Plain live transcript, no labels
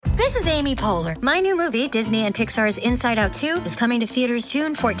This is Amy Poehler. My new movie, Disney and Pixar's Inside Out 2, is coming to theaters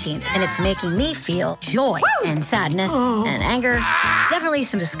June 14th, and it's making me feel joy and sadness and anger, definitely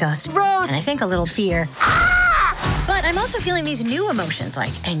some disgust, Rose, and I think a little fear. But I'm also feeling these new emotions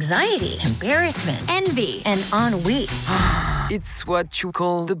like anxiety, embarrassment, envy, and ennui. It's what you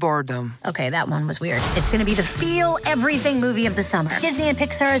call the boredom. Okay, that one was weird. It's gonna be the feel everything movie of the summer. Disney and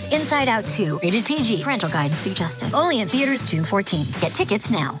Pixar's Inside Out 2, rated PG, parental guidance suggested. Only in theaters June 14th. Get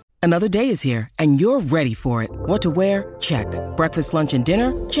tickets now. Another day is here, and you're ready for it. What to wear? Check. Breakfast, lunch, and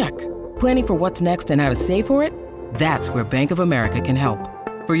dinner? Check. Planning for what's next and how to save for it? That's where Bank of America can help.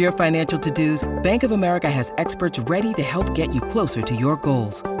 For your financial to-dos, Bank of America has experts ready to help get you closer to your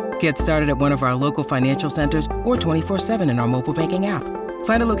goals. Get started at one of our local financial centers or 24/7 in our mobile banking app.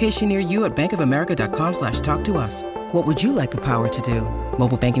 Find a location near you at bankofamerica.com/talktous. What would you like the power to do?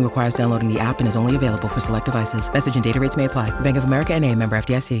 Mobile banking requires downloading the app and is only available for select devices. Message and data rates may apply. Bank of America N.A., member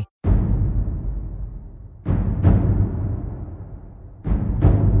FDIC.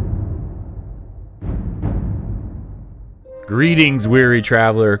 Greetings, weary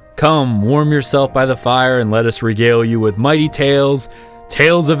traveler. Come, warm yourself by the fire and let us regale you with mighty tales,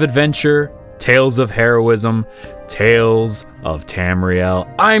 tales of adventure, tales of heroism, tales of Tamriel.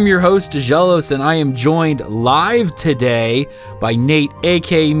 I'm your host, Dejelos, and I am joined live today by Nate,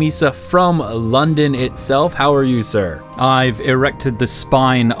 aka Misa, from London itself. How are you, sir? I've erected the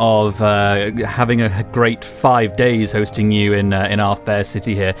spine of having a great 5 days hosting you in our fair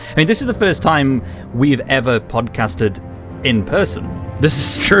city here. I mean, this is the first time we've ever podcasted in person.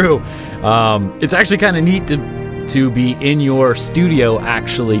 This is true. It's actually kind of neat to be in your studio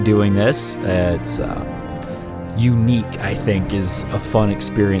actually doing this. It's unique, I think, is a fun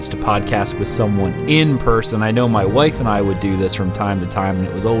experience to podcast with someone in person. I know my wife and I would do this from time to time, and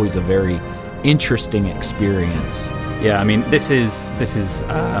it was always a very interesting experience. Yeah, I mean, this is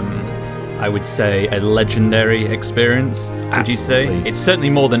I would say a legendary experience. Would you say? It's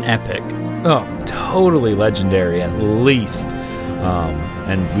certainly more than epic. Oh, totally legendary, at least.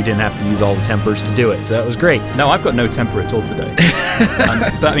 And we didn't have to use all the tempers to do it, so that was great. No, I've got no temper at all today.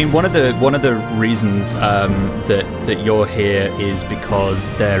 But I mean, one of the reasons that you're here is because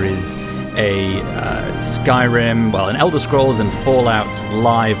there is a Skyrim, an Elder Scrolls and Fallout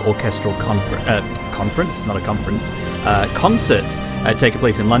live orchestral conference. It's not a conference. Concert taking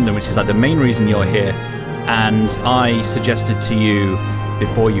place in London, which is like the main reason you're here. And I suggested to you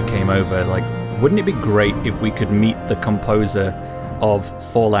before you came over, like, wouldn't it be great if we could meet the composer of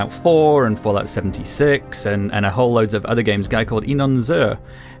Fallout 4 and Fallout 76 and a whole loads of other games, a guy called Inon Zur.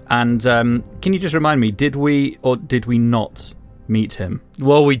 And can you just remind me, did we or did we not meet him?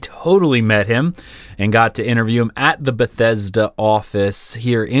 Well, we totally met him and got to interview him at the Bethesda office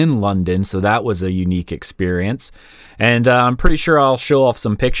here in London, so that was a unique experience. And I'm pretty sure I'll show off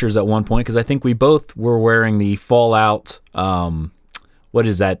some pictures at one point, because I think we both were wearing the Fallout, what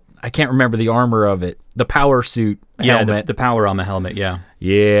is that? I can't remember the armor of it. The power suit helmet. The power armor helmet, yeah.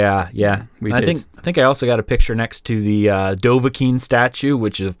 Yeah. We did. I think I also got a picture next to the Dovahkiin statue,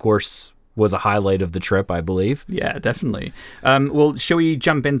 which of course was a highlight of the trip, I believe. Yeah, definitely. Well, shall we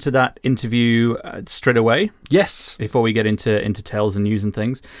jump into that interview straight away? Yes. Before we get into tales and news and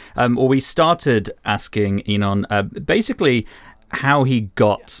things. Well, we started asking Inon basically how he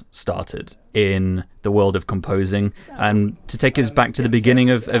got started in the world of composing, and to take us back to the beginning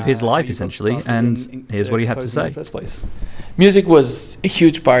of his life, essentially. And here's what he had to say. Music was a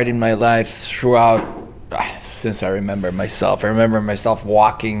huge part in my life throughout, since I remember myself. I remember myself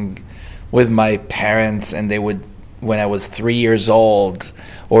walking with my parents, and they would, when I was 3 years old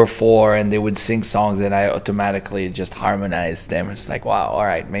or 4, and they would sing songs, and I automatically just harmonized them. It's like, wow, all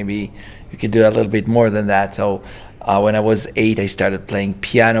right, maybe you could do a little bit more than that. So when I was 8, I started playing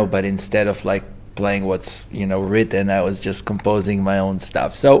piano, but instead of like playing what's written, I was just composing my own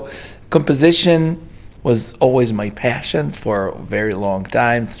stuff. So composition was always my passion for a very long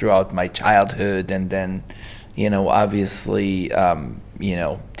time throughout my childhood, and then obviously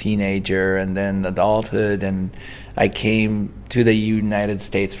teenager and then adulthood, and I came to the United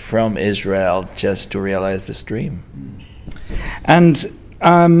States from Israel just to realize this dream. And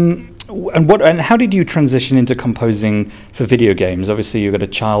how did you transition into composing for video games? Obviously, you got a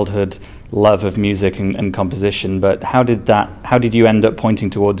childhood love of music and composition, but how did you end up pointing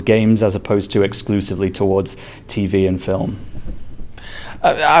towards games as opposed to exclusively towards TV and film?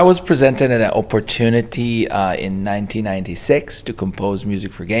 I was presented an opportunity in 1996 to compose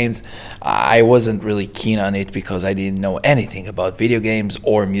music for games. I wasn't really keen on it because I didn't know anything about video games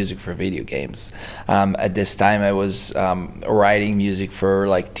or music for video games. At this time, I was writing music for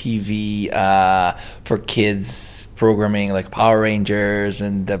like TV, for kids programming like Power Rangers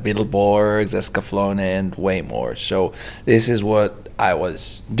and the Beetleborgs, Escaflowne, and way more. So this is what I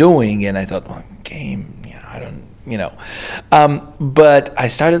was doing, and I thought, well, game, yeah, I don't, you know. But I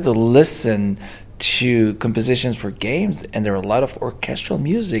started to listen to compositions for games, and there were a lot of orchestral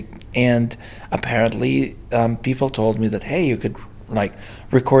music, and apparently people told me that, hey, you could like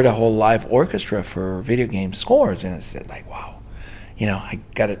record a whole live orchestra for video game scores. And I said, like, wow, you know, I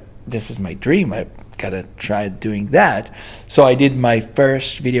gotta, this is my dream, I gotta try doing that. So I did my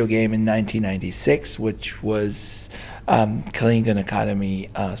first video game in 1996, which was Klingon Academy,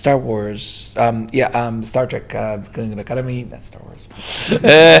 Star Wars, Star Trek, Klingon Academy, that's Star Wars.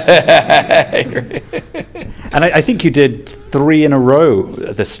 And I think you did 3 in a row,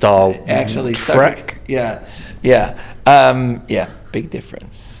 the Star Actually, Trek. Yeah, big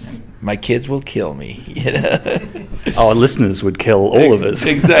difference. My kids will kill me, you know. Our listeners would kill all of us.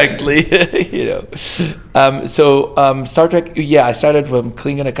 Exactly, you know. Star Trek, yeah, I started from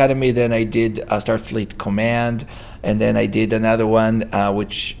Klingon Academy, then I did Starfleet Command, and then I did another one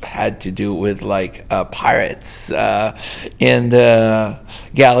which had to do with like pirates in the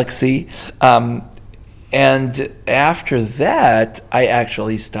galaxy. And after that, I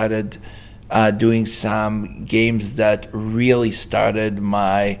actually started doing some games that really started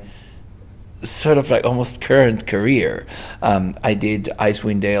my sort of like almost current career. I did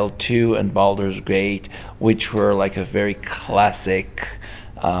Icewind Dale 2 and Baldur's Gate, which were like a very classic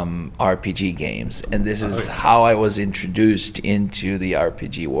RPG games. And this is how I was introduced into the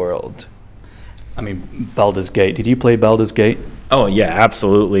RPG world. I mean, Baldur's Gate. Did you play Baldur's Gate? Oh, yeah,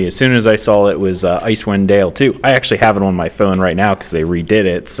 absolutely. As soon as I saw it was Icewind Dale 2. I actually have it on my phone right now because they redid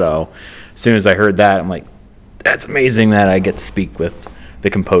it. So as soon as I heard that, I'm like, that's amazing that I get to speak with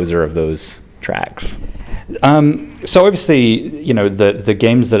the composer of those tracks. So obviously, you know, the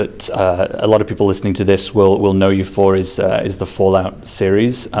games that a lot of people listening to this will know you for is the Fallout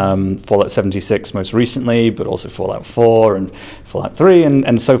series, Fallout 76 most recently, but also Fallout 4 and Fallout 3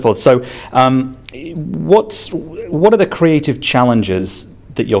 and so forth. So what are the creative challenges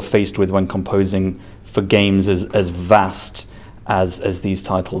that you're faced with when composing for games as vast as these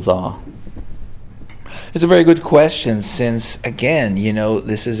titles are? It's a very good question, since again, you know,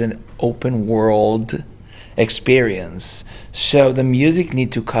 this is an open world experience. So the music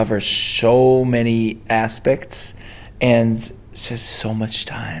need to cover so many aspects, and it's just so much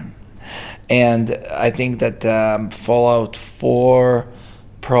time. And I think that Fallout 4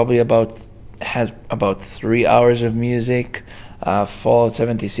 probably has about 3 hours of music. Fallout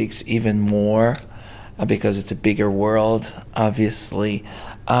 76 even more, because it's a bigger world, obviously.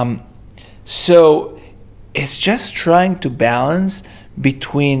 So it's just trying to balance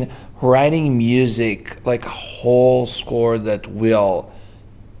between writing music, like a whole score that will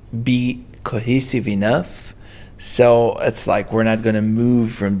be cohesive enough. So it's like we're not going to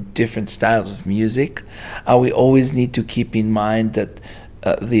move from different styles of music. We always need to keep in mind that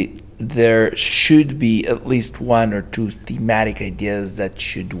there should be at least 1 or 2 thematic ideas that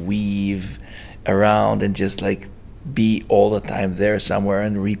should weave around and just like be all the time there somewhere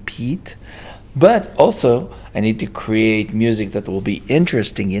and repeat. But also, I need to create music that will be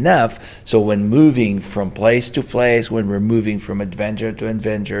interesting enough so when moving from place to place, when we're moving from adventure to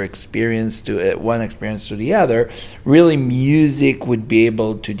adventure, experience to one experience to the other, really music would be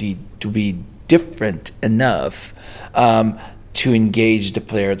able to be different enough to engage the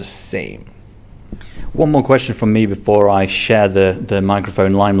player the same. One more question from me before I share the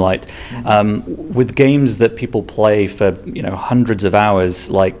microphone limelight. With games that people play for hundreds of hours,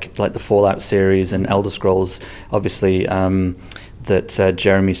 like the Fallout series and Elder Scrolls, obviously that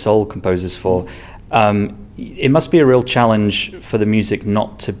Jeremy Soule composes for, it must be a real challenge for the music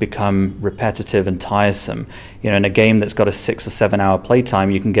not to become repetitive and tiresome. In a game that's got a 6 or 7 hour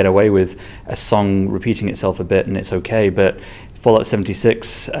playtime, you can get away with a song repeating itself a bit and it's okay, but Fallout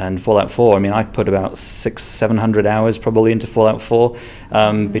 76 and Fallout 4, I mean, I've put about 600-700 hours probably into Fallout 4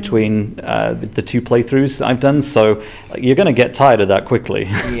 between the 2 playthroughs that I've done, so you're going to get tired of that quickly,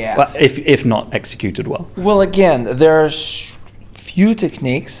 but if not executed well. Well, again, there's few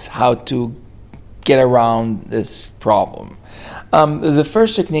techniques how to get around this problem. The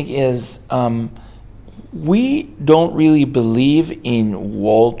first technique is we don't really believe in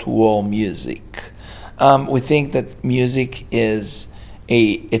wall-to-wall music. We think that music is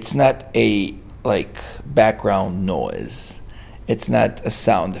it's not a background noise. It's not a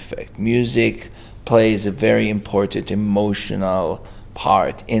sound effect. Music plays a very important emotional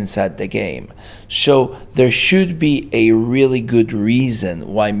part inside the game. So there should be a really good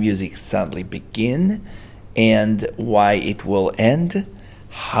reason why music suddenly begin and why it will end,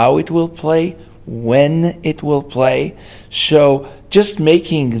 how it will play, when it will play. So just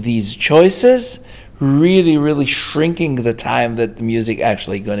making these choices really shrinking the time that the music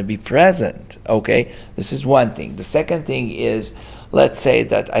actually going to be present. Okay, this is one thing. The second thing is, let's say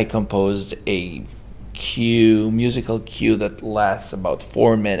that I composed a musical cue that lasts about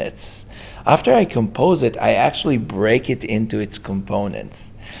 4 minutes. After I compose it, I actually break it into its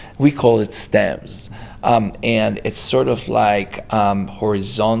components. We call it stems, and it's sort of like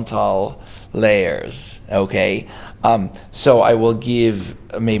horizontal layers. Okay, so I will give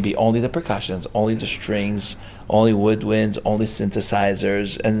maybe only the percussions, only the strings, only woodwinds, only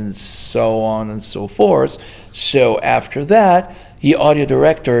synthesizers, and so on and so forth. So after that, the audio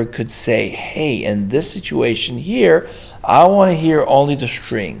director could say, hey, in this situation here, I want to hear only the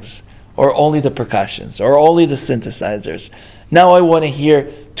strings, or only the percussions, or only the synthesizers. Now I want to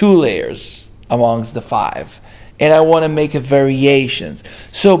hear 2 layers amongst the 5, and I want to make a variations.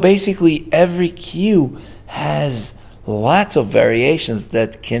 So basically every cue has lots of variations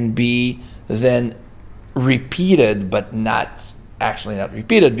that can be then repeated, but not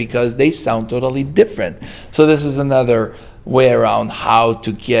repeated because they sound totally different. So this is another way around how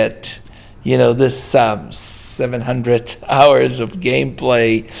to get, this 700 hours of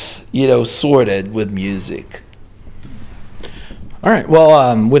gameplay, sorted with music. All right.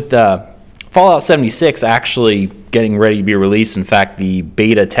 Well, with Fallout 76 actually getting ready to be released, in fact, the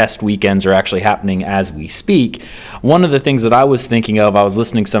beta test weekends are actually happening as we speak. One of the things that I was thinking of, I was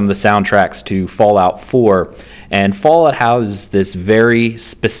listening to some of the soundtracks to Fallout 4, and Fallout has this very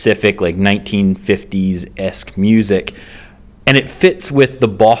specific, like 1950s-esque music, and it fits with the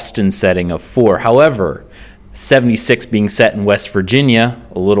Boston setting of 4. However, 76 being set in West Virginia,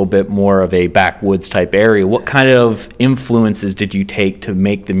 a little bit more of a backwoods type area, what kind of influences did you take to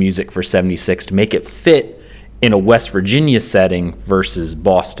make the music for 76 to make it fit in a West Virginia setting versus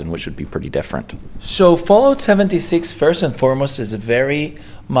Boston, which would be pretty different? So Fallout 76, first and foremost, is very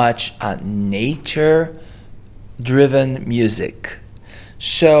much a nature-driven music.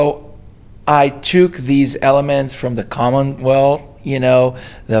 So I took these elements from the Commonwealth,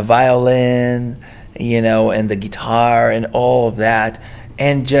 the violin, and the guitar and all of that,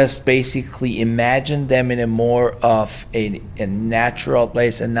 and just basically imagine them in a more of a natural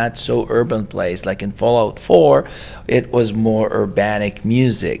place and not so urban place. Like in Fallout 4, it was more urbanic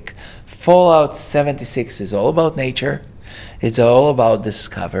music. Fallout 76 is all about nature. It's all about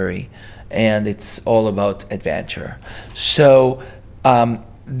discovery, and it's all about adventure. So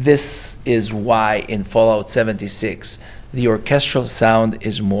this is why in Fallout 76, the orchestral sound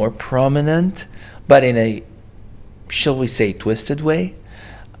is more prominent, but in a, shall we say, twisted way.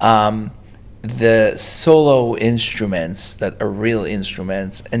 The solo instruments that are real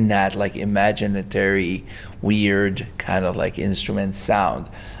instruments and not like imaginary, weird kind of like instrument sound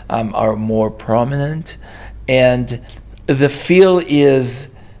are more prominent. And the feel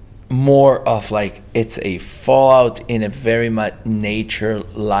is more of like it's a Fallout in a very much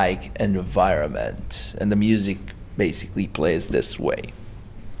nature-like environment. And the music basically plays this way.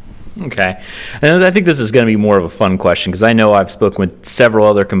 Okay. And I think this is going to be more of a fun question because I know I've spoken with several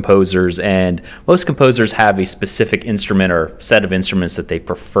other composers, and most composers have a specific instrument or set of instruments that they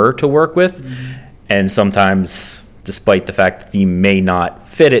prefer to work with. Mm-hmm. And sometimes, despite the fact that you may not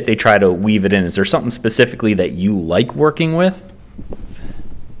fit it, they try to weave it in. Is there something specifically that you like working with?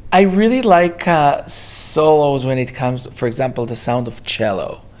 I really like solos when it comes, for example, the sound of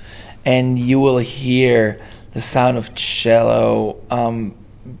cello. And you will hear the sound of cello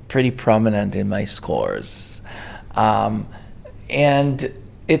pretty prominent in my scores. And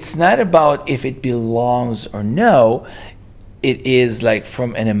it's not about if it belongs or no. It is like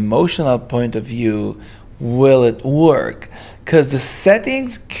from an emotional point of view, will it work? Because the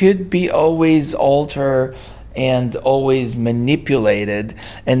settings could be always altered and always manipulated,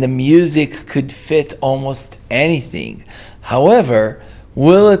 and the music could fit almost anything. However,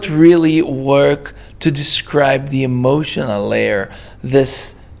 will it really work to describe the emotional layer,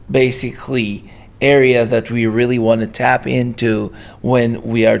 this basically area that we really want to tap into when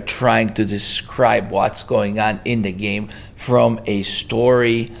we are trying to describe what's going on in the game from a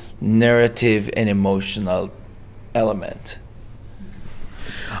story, narrative, and emotional element?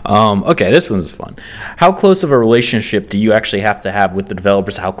 Okay, this one's fun. How close of a relationship do you actually have to have with the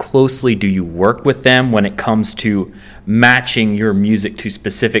developers? How closely do you work with them when it comes to matching your music to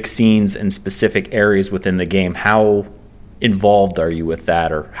specific scenes and specific areas within the game? How involved are you with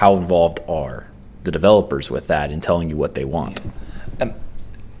that, or how involved are the developers with that in telling you what they want?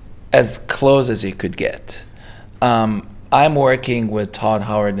 As close as you could get. I'm working with Todd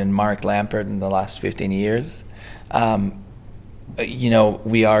Howard and Mark Lampert in the last 15 years.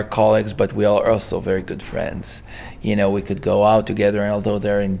 We are colleagues, but we are also very good friends. We could go out together, and although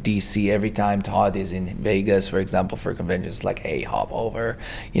they're in DC, every time Todd is in Vegas, for example, for conventions, like, hey, hop over,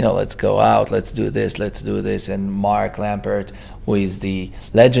 let's go out, let's do this. And Mark Lampert, who is the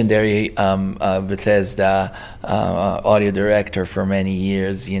legendary Bethesda audio director for many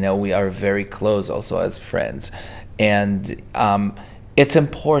years, we are very close also as friends. And it's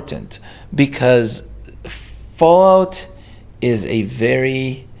important because Fallout is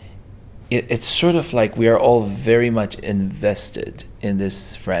it's sort of like we are all very much invested in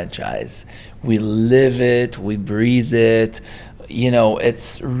this franchise. We live it, we breathe it.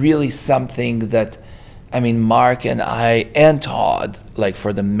 It's really something that, Mark and I and Todd, like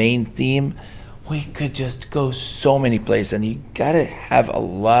for the main theme, we could just go so many places, and you gotta have a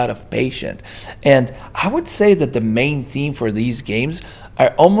lot of patience. And I would say that the main theme for these games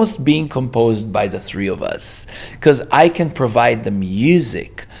are almost being composed by the three of us, because I can provide the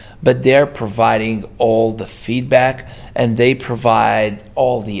music, but they're providing all the feedback, and they provide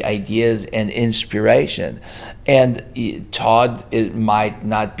all the ideas and inspiration. And Todd might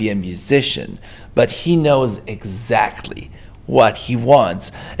not be a musician, but he knows exactly what he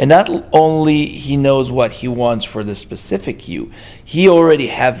wants. And not only he knows what he wants for the specific hue, he already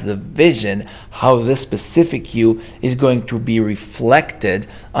have the vision how this specific hue is going to be reflected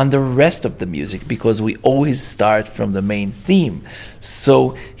on the rest of the music, because we always start from the main theme.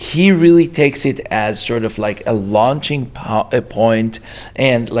 So he really takes it as sort of like a launching point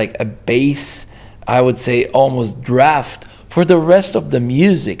and like a base, I would say almost draft for the rest of the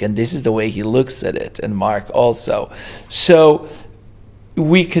music, and this is the way he looks at it, and Mark also. So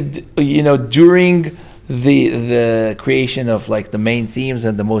we could, during the creation of like the main themes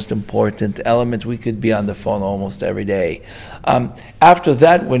and the most important elements, we could be on the phone almost every day. After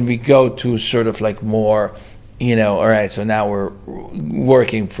that, when we go to sort of like more, all right, so now we're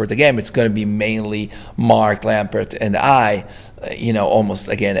working for the game, it's going to be mainly Mark Lampert and I, almost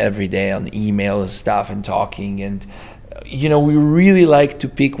again every day on email and stuff and talking. And we really like to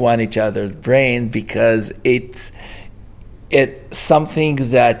pick each other's brain, because it's something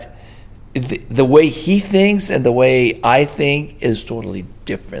that the way he thinks and the way I think is totally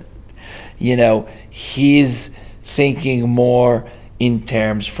different. He's thinking more in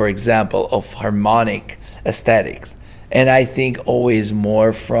terms, for example, of harmonic aesthetics, and I think always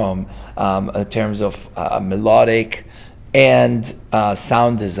more from terms of melodic and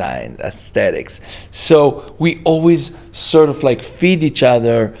sound design aesthetics. So we always sort of like feed each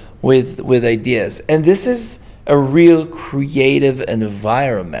other with ideas, and this is a real creative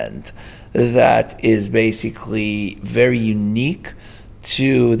environment that is basically very unique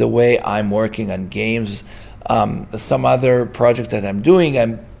to the way I'm working on games. Some other projects that I'm doing,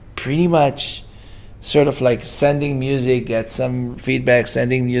 I'm pretty much sort of like sending music, get some feedback,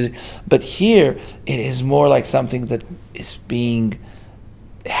 sending music. But here, it is more like something that is being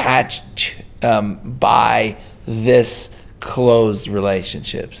hatched by this closed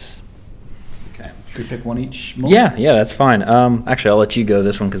relationships. Okay. Should we pick one each more? Yeah, that's fine. Actually, I'll let you go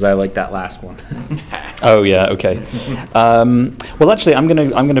this one because I like that last one. Oh yeah, okay. Well, actually, I'm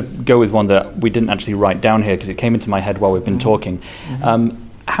gonna go with one that we didn't actually write down here because it came into my head while we've been talking. Mm-hmm.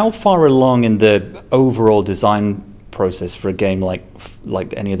 How far along in the overall design process for a game like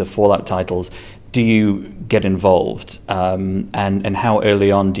any of the Fallout titles do you get involved, and how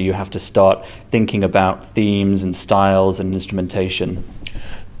early on do you have to start thinking about themes and styles and instrumentation?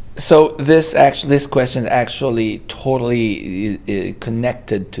 So this question actually totally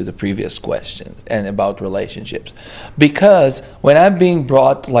connected to the previous question and about relationships, because when I'm being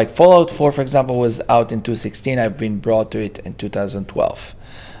brought, like Fallout 4, for example, was out in 2016. I've been brought to it in 2012.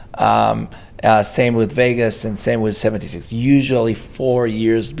 Same with Vegas and same with 76. Usually 4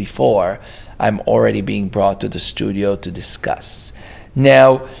 years before, I'm already being brought to the studio to discuss.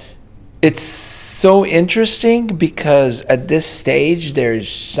 Now, it's so interesting because at this stage there's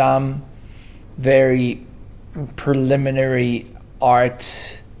some very preliminary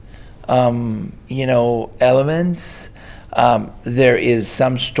art elements. There is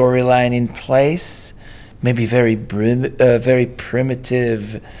some storyline in place, maybe very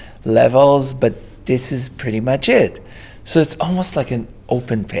primitive levels, but this is pretty much it. So it's almost like an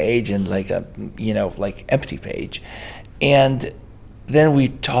open page and like a like empty page. And then we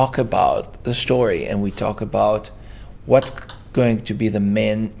talk about the story and we talk about what's going to be the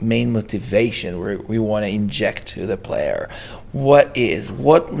main motivation we want to inject to the player? What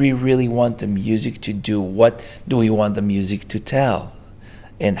we really want the music to do? What do we want the music to tell?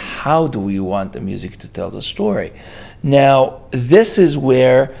 And how do we want the music to tell the story? Now, this is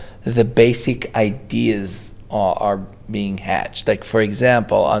where the basic ideas are being hatched. Like, for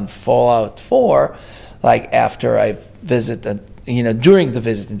example, on Fallout 4, like after I visited, during the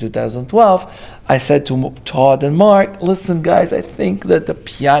visit in 2012, I said to Todd and Mark, listen, guys, I think that the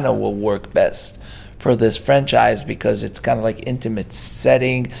piano will work best for this franchise because it's kind of like intimate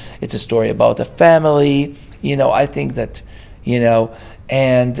setting. It's a story about a family. I think that,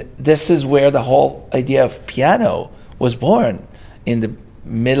 and this is where the whole idea of piano was born in the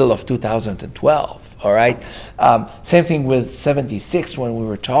middle of 2012. All right. Same thing with 76 when we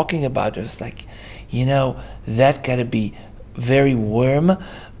were talking about it. It's like, that got to be very warm,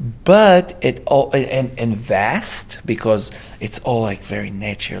 but it all and vast because it's all like very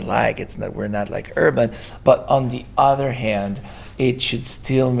nature-like. We're not like urban, but on the other hand, it should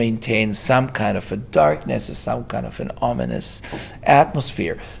still maintain some kind of a darkness, some kind of an ominous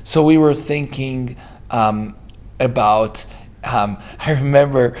atmosphere. So we were thinking about. I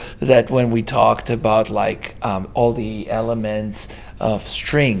remember that when we talked about like all the elements of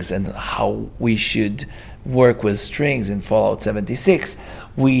strings and how we should work with strings in Fallout 76,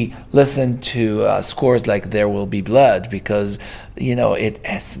 we listened to scores like There Will Be Blood because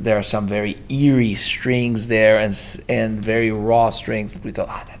there are some very eerie strings there and very raw strings that we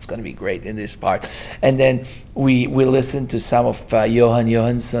thought, that's going to be great in this part. And then we listened to some of Johan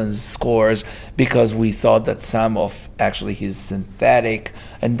Johansson's scores because we thought that some of actually his synthetic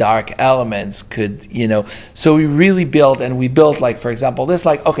and dark elements could, so we really built like, for example, this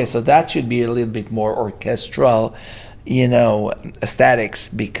like, okay, so that should be a little bit more orchestral, aesthetics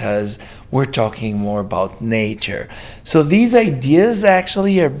because we're talking more about nature. So these ideas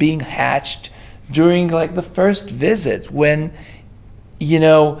actually are being hatched during like the first visit when,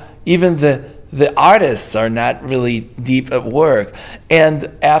 even the artists are not really deep at work.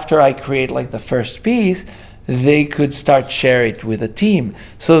 And after I create like the first piece, they could start share it with a team.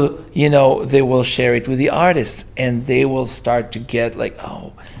 So, they will share it with the artists and they will start to get like,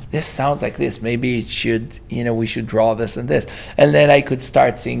 oh, this sounds like this. Maybe it should, we should draw this and this. And then I could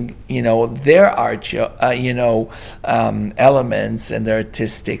start seeing, their art, elements and their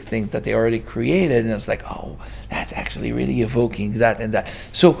artistic things that they already created. And it's like, oh, that's actually really evoking that and that.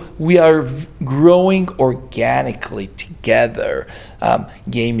 So we are growing organically together.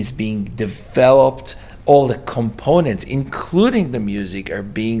 Game is being developed. All the components, including the music, are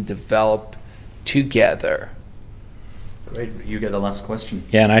being developed together. Great. You get the last question.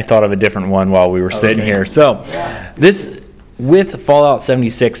 Yeah, and I thought of a different one while we were sitting here. So this, with Fallout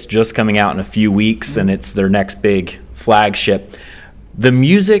 76 just coming out in a few weeks, and it's their next big flagship, the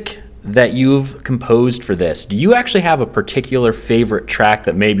music that you've composed for this, do you actually have a particular favorite track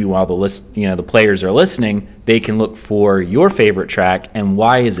that maybe while the players are listening, they can look for your favorite track, and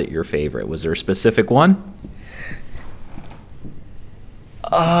why is it your favorite? Was there a specific one?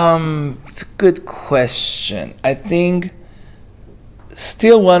 It's a good question. I think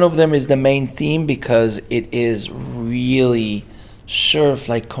still one of them is the main theme because it is really sort of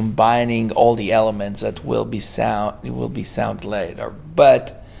like combining all the elements that will be sound later.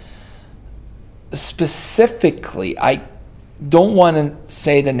 But specifically, I don't want to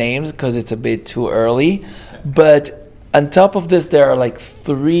say the names because it's a bit too early, but on top of this, there are like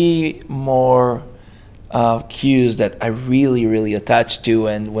 3 more cues that I really, really attached to,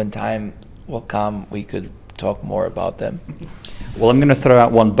 and when time will come, we could talk more about them. Well, I'm going to throw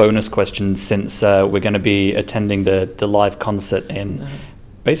out one bonus question since we're going to be attending the live concert in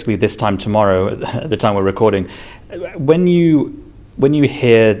basically this time tomorrow, at the time we're recording. When you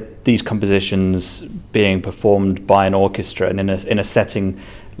hear these compositions being performed by an orchestra and in a setting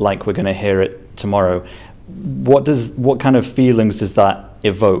like we're going to hear it tomorrow, what kind of feelings does that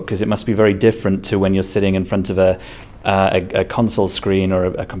evoke? Because it must be very different to when you're sitting in front of a console screen or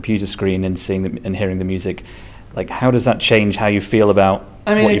a computer screen and seeing and hearing the music. Like, how does that change how you feel about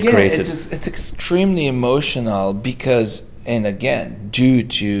what you've created? It's extremely emotional because, and again, due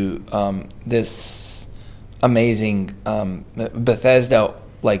to this amazing Bethesda,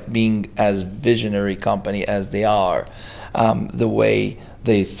 like being as visionary company as they are, the way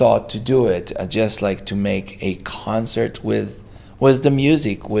they thought to do it, just like to make a concert with the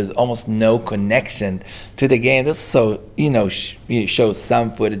music with almost no connection to the game. That's so, you show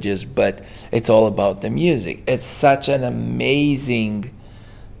some footages, but it's all about the music. It's such an amazing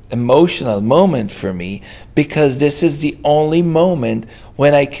emotional moment for me because this is the only moment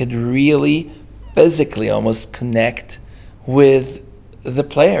when I could really physically almost connect with the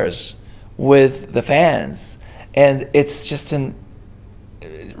players, with the fans. And it's just a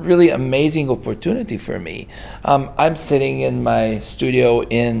really amazing opportunity for me. I'm sitting in my studio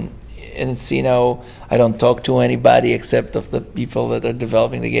in Encino. I don't talk to anybody except of the people that are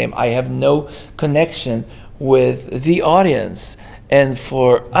developing the game. I have no connection with the audience. And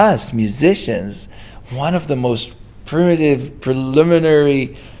for us musicians, one of the most primitive,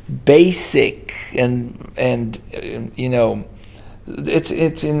 preliminary, basic, and you know, it's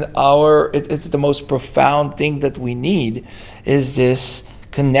the most profound thing that we need is this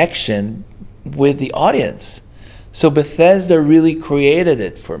connection with the audience. So Bethesda really created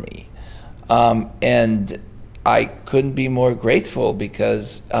it for me, and I couldn't be more grateful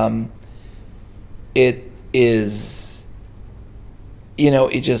because it is, you know,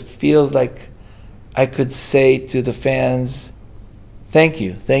 it just feels like I could say to the fans, thank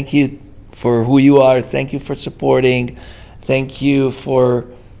you for who you are, thank you for supporting, thank you for,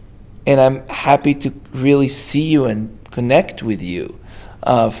 and I'm happy to really see you and connect with you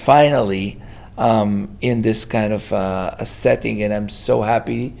finally in this kind of a setting, and I'm so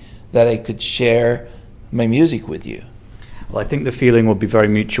happy that I could share my music with you. Well, I think the feeling will be very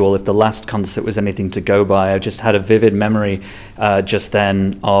mutual. If the last concert was anything to go by, I just had a vivid memory just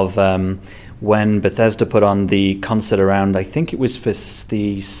then of when Bethesda put on the concert around, I think it was for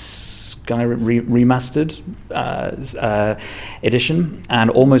the Skyrim remastered edition,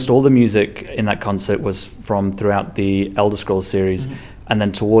 and almost all the music in that concert was from throughout the Elder Scrolls series. Mm-hmm. And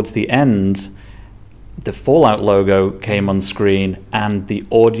then towards the end, the Fallout logo came on screen, and the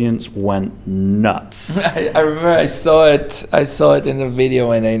audience went nuts. I remember I saw it in the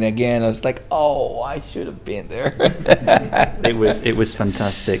video, and then again I was like, oh, I should have been there. It was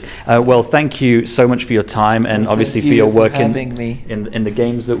fantastic. Well, thank you so much for your time, and obviously for your work in the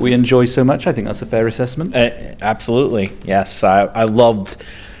games that we enjoy so much. I think that's a fair assessment. Absolutely, yes. I loved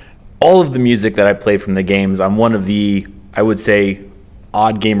all of the music that I played from the games. I'm one of the, I would say,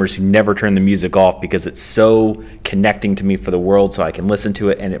 odd gamers who never turn the music off because it's so connecting to me for the world, so I can listen to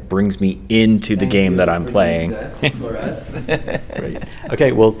it and it brings me into the game that I'm playing. For us. Great.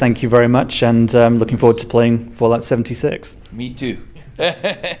 Okay, well, thank you very much, and looking forward to playing Fallout 76. Me too.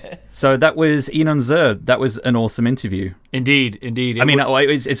 So that was Inon Zur. That was an awesome interview. Indeed. I mean,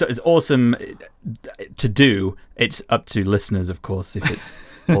 it's awesome to do. It's up to listeners, of course, if it's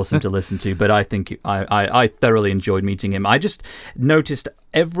awesome to listen to. But I think I thoroughly enjoyed meeting him. I just noticed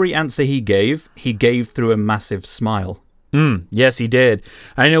every answer he gave through a massive smile. Yes, he did.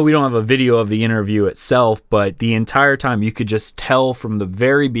 I know we don't have a video of the interview itself, but the entire time you could just tell from the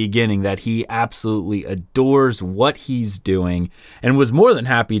very beginning that he absolutely adores what he's doing and was more than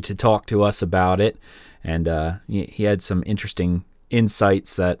happy to talk to us about it. And he had some interesting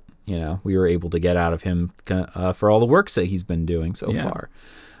insights that, you know, we were able to get out of him for all the works that he's been doing so far.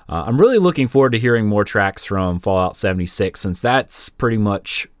 I'm really looking forward to hearing more tracks from Fallout 76, since that's pretty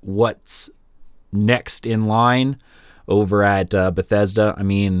much what's next in line over at Bethesda. I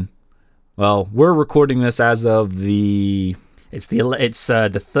mean, well, we're recording this as of the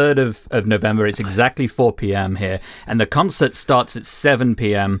 3rd of November. It's exactly 4 p.m. here, and the concert starts at 7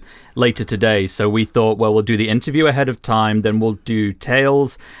 p.m. later today. So we thought, well, we'll do the interview ahead of time, then we'll do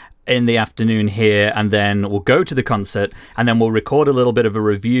Tales in the afternoon here, and then we'll go to the concert, and then we'll record a little bit of a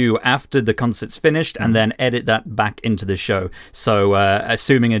review after the concert's finished, and then edit that back into the show. So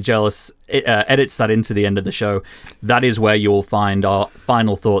assuming Agelis edits that into the end of the show, that is where you'll find our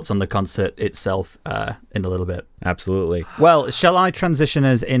final thoughts on the concert itself in a little bit. Absolutely. Well, shall I transition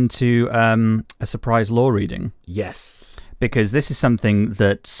us into a surprise lore reading? Yes. Because this is something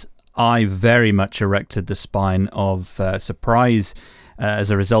that I very much erected the spine of surprise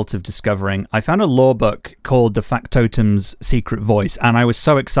as a result of discovering. I found a lore book called The Factotum's Secret Voice, and I was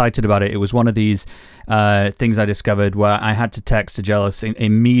so excited about it. It was one of these things I discovered where I had to text Agelis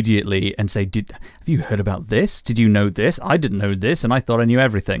immediately and say, have you heard about this? Did you know this? I didn't know this, and I thought I knew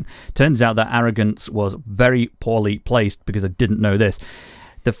everything. Turns out that arrogance was very poorly placed because I didn't know this.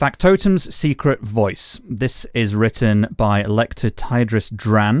 The Factotum's Secret Voice. This is written by Lector Tidris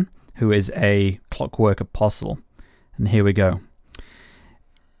Dran, who is a Clockwork Apostle. And here we go.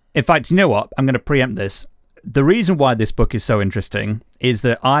 In fact, you know what? I'm going to preempt this. The reason why this book is so interesting is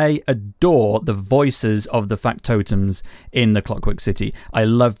that I adore the voices of the Factotums in the Clockwork City. I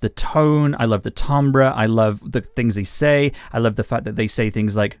love the tone. I love the timbre. I love the things they say. I love the fact that they say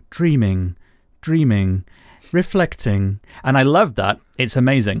things like dreaming, reflecting. And I love that. It's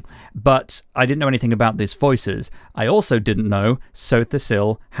amazing. But I didn't know anything about these voices. I also didn't know Sotha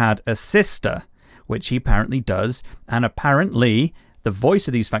Sil had a sister, which he apparently does. And apparently the voice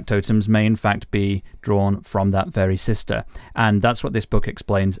of these factotums may in fact be drawn from that very sister. And that's what this book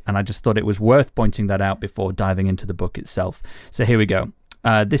explains, and I just thought it was worth pointing that out before diving into the book itself. So here we go.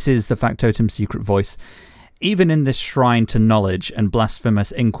 This is the factotum secret voice. Even in this shrine to knowledge and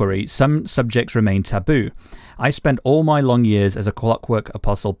blasphemous inquiry, some subjects remain taboo. I spent all my long years as a clockwork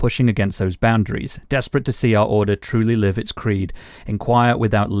apostle pushing against those boundaries, desperate to see our order truly live its creed, inquire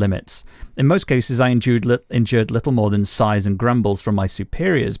without limits. In most cases, I endured little more than sighs and grumbles from my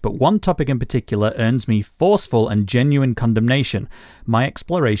superiors, but one topic in particular earns me forceful and genuine condemnation, my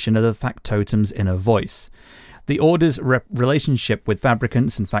exploration of the factotum's inner voice. The Order's relationship with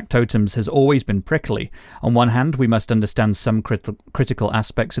fabricants and factotums has always been prickly. On one hand, we must understand some critical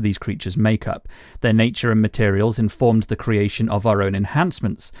aspects of these creatures' makeup. Their nature and materials informed the creation of our own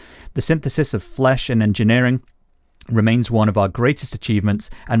enhancements. The synthesis of flesh and engineering remains one of our greatest achievements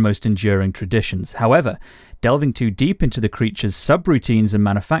and most enduring traditions. However, delving too deep into the creature's subroutines and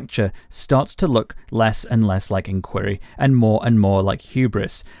manufacture starts to look less and less like inquiry and more like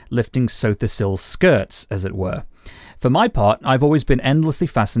hubris, lifting Sothosil's skirts, as it were. For my part, I've always been endlessly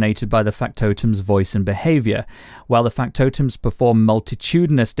fascinated by the factotum's voice and behavior. While the factotums perform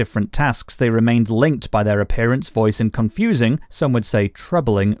multitudinous different tasks, they remained linked by their appearance, voice, and confusing, some would say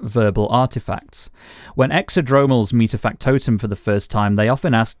troubling, verbal artifacts. When exodromals meet a factotum for the first time, they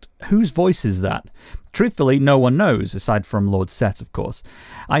often ask, whose voice is that? Truthfully, no one knows, aside from Lord Set, of course.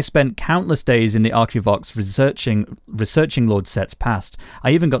 I spent countless days in the Archivox researching Lord Set's past.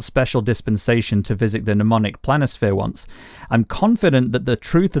 I even got special dispensation to visit the mnemonic planisphere once. I'm confident that the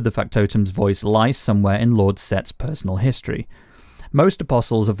truth of the factotum's voice lies somewhere in Lord Set's personal history. Most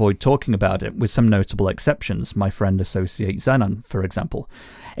apostles avoid talking about it, with some notable exceptions, my friend Associate Xenon, for example.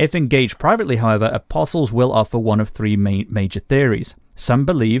 If engaged privately, however, apostles will offer one of three major theories. Some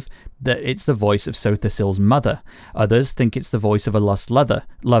believe that it's the voice of Sothosil's mother. Others think it's the voice of a lost lover.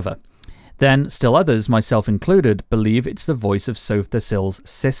 Then, still others, myself included, believe it's the voice of Sothosil's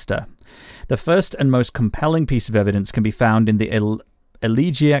sister. The first and most compelling piece of evidence can be found in the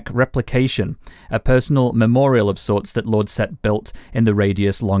Elegiac Replication, a personal memorial of sorts that Lord Set built in the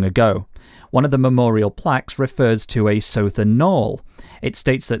Radius long ago. One of the memorial plaques refers to a Sotha Nall. It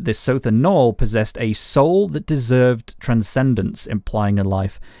states that this Sotha Nall possessed a soul that deserved transcendence, implying a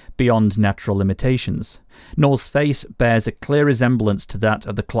life beyond natural limitations. Nall's face bears a clear resemblance to that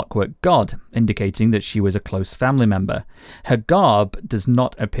of the Clockwork God, indicating that she was a close family member. Her garb does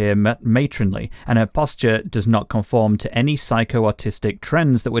not appear matronly, and her posture does not conform to any psycho-autistic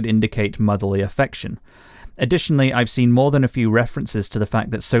trends that would indicate motherly affection. Additionally, I've seen more than a few references to the fact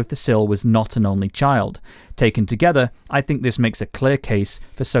that Sothosil was not an only child. Taken together, I think this makes a clear case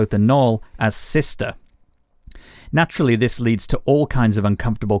for Sotha Nall as sister. Naturally, this leads to all kinds of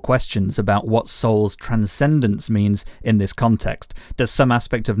uncomfortable questions about what soul's transcendence means in this context. Does some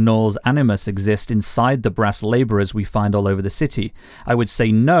aspect of Nall's animus exist inside the brass labourers we find all over the city? I would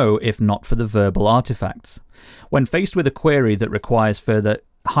say no, if not for the verbal artifacts. When faced with a query that requires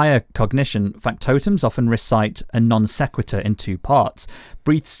higher cognition, factotums often recite a non sequitur in two parts,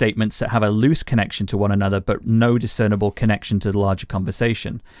 brief statements that have a loose connection to one another but no discernible connection to the larger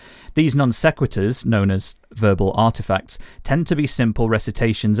conversation. These non sequiturs, known as verbal artifacts, tend to be simple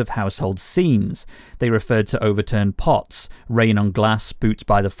recitations of household scenes. They refer to overturned pots, rain on glass, boots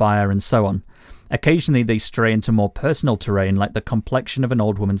by the fire, and so on. Occasionally they stray into more personal terrain, like the complexion of an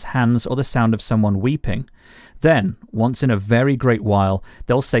old woman's hands or the sound of someone weeping. Then, once in a very great while,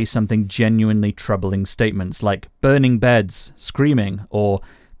 they'll say something genuinely troubling statements like burning beds, screaming, or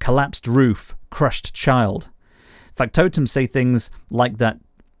collapsed roof, crushed child. Factotums that say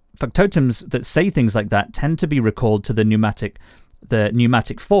things like that tend to be recalled to the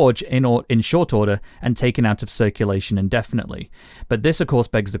pneumatic forge in short order and taken out of circulation indefinitely. But this, of course,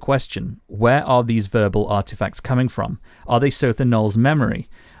 begs the question, where are these verbal artifacts coming from? Are they Sotha Nall's memory,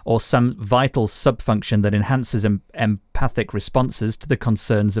 or some vital subfunction that enhances empathic responses to the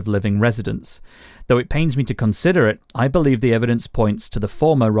concerns of living residents? Though it pains me to consider it, I believe the evidence points to the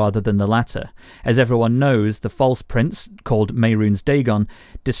former rather than the latter. As everyone knows, the false prince, called Mehrunes Dagon,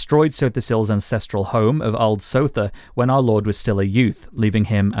 destroyed Sothosil's ancestral home of Ald Sotha when our lord was still a youth, leaving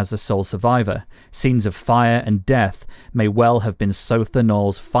him as the sole survivor. Scenes of fire and death may well have been Sotha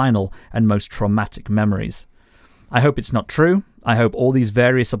Nall's final and most traumatic memories. I hope it's not true. I hope all these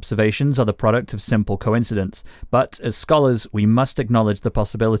various observations are the product of simple coincidence. But as scholars, we must acknowledge the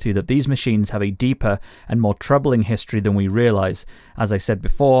possibility that these machines have a deeper and more troubling history than we realize. As I said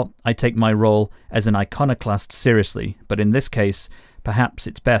before, I take my role as an iconoclast seriously, but in this case, perhaps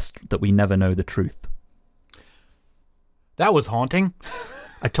it's best that we never know the truth. That was haunting.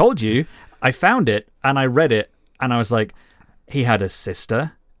 I told you, I found it and I read it and I was like, he had a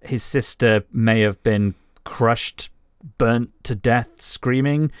sister. His sister may have been crushed, burnt to death,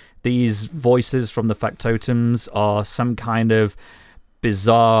 screaming. These voices from the factotums are some kind of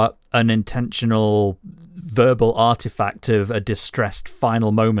bizarre, unintentional verbal artifact of a distressed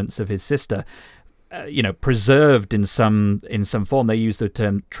final moments of his sister, preserved in some form. They use the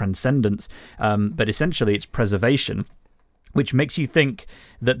term transcendence, but essentially it's preservation, which makes you think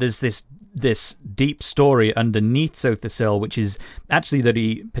that there's this deep story underneath Sothosil, which is actually that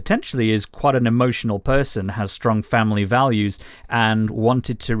he potentially is quite an emotional person, has strong family values, and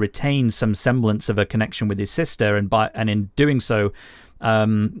wanted to retain some semblance of a connection with his sister, and in doing so,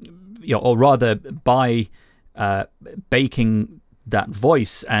 or rather by baking that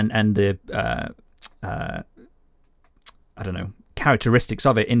voice and the characteristics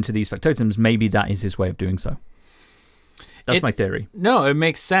of it into these factotums, maybe that is his way of doing so. That's my theory. No, it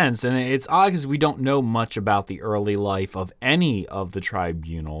makes sense. And it's odd because we don't know much about the early life of any of the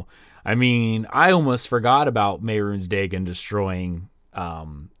tribunal. I mean, I almost forgot about Mehrunes Dagon destroying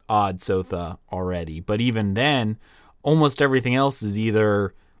Odd Sotha already. But even then, almost everything else is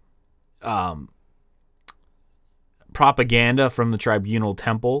either propaganda from the tribunal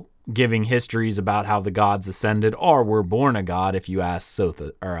temple, giving histories about how the gods ascended, or were born a god, if you ask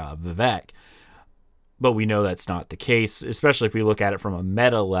Sotha or Vivec. But we know that's not the case, especially if we look at it from a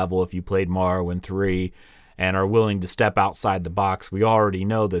meta level. If you played Morrowind 3 and are willing to step outside the box, we already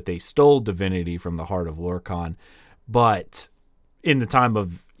know that they stole divinity from the heart of Lorkhan. But in the time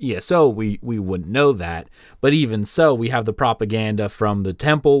of ESO, we wouldn't know that. But even so, we have the propaganda from the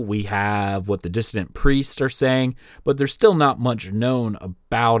temple. We have what the dissident priests are saying. But there's still not much known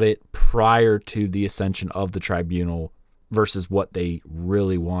about it prior to the ascension of the tribunal versus what they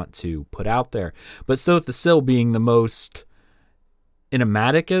really want to put out there. But Sothosil being the most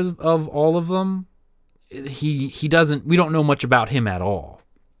enigmatic of all of them, he doesn't. We don't know much about him at all.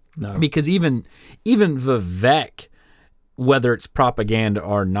 No, because even Vivec, whether it's propaganda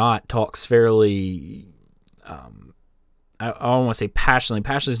or not, talks fairly. I don't want to say passionately.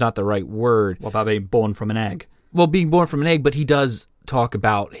 Passionately is not the right word. What about being born from an egg? Well, being born from an egg, but he does talk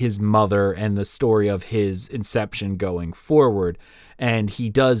about his mother and the story of his inception going forward. And he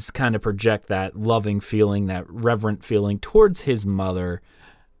does kind of project that loving feeling, that reverent feeling towards his mother,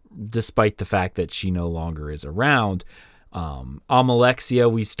 despite the fact that she no longer is around. Amalexia,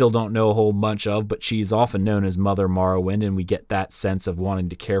 we still don't know a whole bunch of, but she's often known as Mother Morrowind, and we get that sense of wanting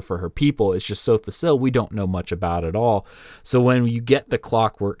to care for her people. It's just Sothosil we don't know much about at all. So when you get the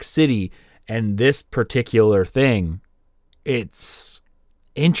Clockwork City and this particular thing, it's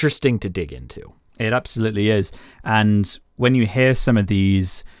interesting to dig into. It absolutely is. And when you hear some of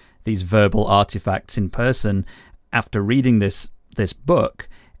these verbal artifacts in person, after reading this book,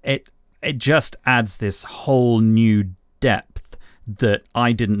 it just adds this whole new depth that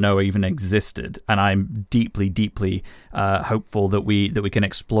I didn't know even existed, and I'm deeply, deeply hopeful that we can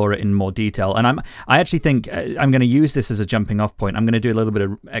explore it in more detail. And I actually think I'm going to use this as a jumping off point. I'm going to do a little bit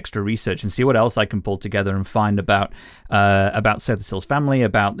of extra research and see what else I can pull together and find about Sothosil's family,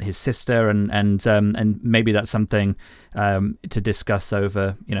 about his sister, and maybe that's something to discuss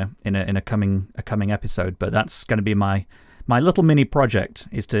over in a coming episode. But that's going to be my little mini project,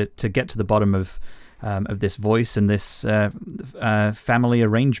 is to get to the bottom of this voice and this family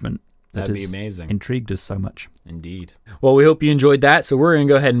arrangement that'd be amazing. Intrigued us so much. Indeed. Well, we hope you enjoyed that. So we're going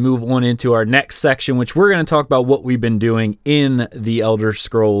to go ahead and move on into our next section, which we're going to talk about what we've been doing in the Elder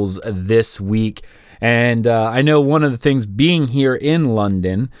Scrolls this week. And I know one of the things, being here in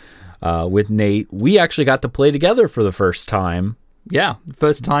London with Nate, we actually got to play together for the first time. Yeah,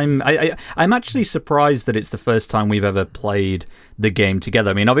 first time. I'm actually surprised that it's the first time we've ever played the game together.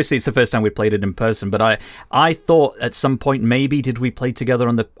 I mean, obviously it's the first time we played it in person, but I thought at some point maybe did we play together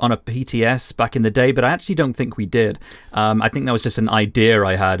on a PTS back in the day, but I actually don't think we did. I think that was just an idea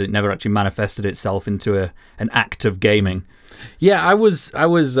I had. It never actually manifested itself into an act of gaming. Yeah, I was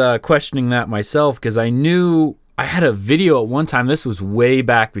questioning that myself, because I knew I had a video at one time. This was way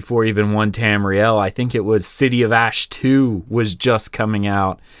back before even One Tamriel. I think it was City of Ash 2 was just coming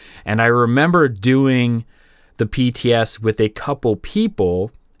out. And I remember doing the PTS with a couple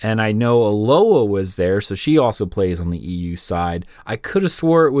people, and I know Aloha was there, so she also plays on the EU side. I could have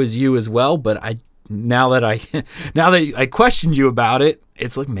swore it was you as well, but now that I questioned you about it,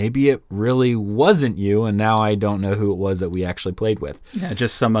 it's like maybe it really wasn't you, and now I don't know who it was that we actually played with. Yeah,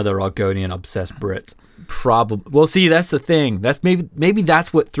 just some other Argonian obsessed Brit. Probably. Well, see, that's the thing. That's maybe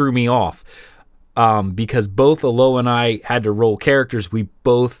that's what threw me off. Because both Aloha and I had to roll characters. We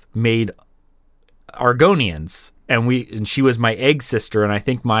both made Argonians, and she was my egg sister, and I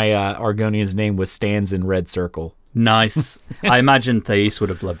think my Argonian's name was Stands in Red Circle. Nice. I imagine Thais would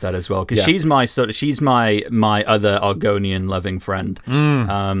have loved that as well, because she's my other Argonian loving friend.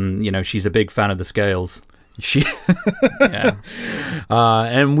 She's a big fan of the scales. Yeah.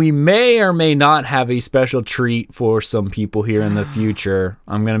 And we may or may not have a special treat for some people here in the future.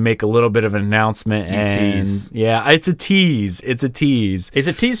 I'm going to make a little bit of an announcement. Tease. Yeah, it's a tease. It's a tease. It's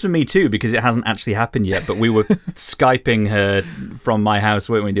a tease for me too, because it hasn't actually happened yet. But we were Skyping her from my house,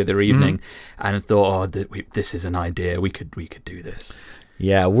 weren't we, the other evening, and thought, this is an idea. We could do this.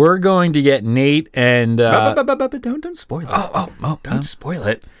 Yeah, we're going to get Nate and... Don't spoil it. Don't spoil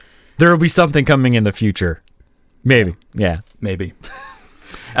it. There will be something coming in the future. Maybe. Yeah. Maybe.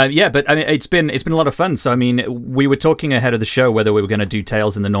 But I mean, it's been a lot of fun. So I mean, we were talking ahead of the show whether we were going to do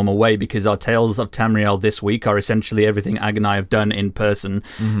Tales in the normal way, because our Tales of Tamriel this week are essentially everything Ag and I have done in person.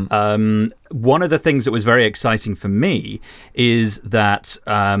 One of the things that was very exciting for me is that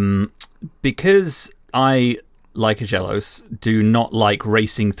because I, like Agelos, do not like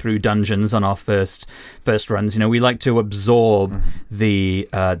racing through dungeons on our first runs. We like to absorb the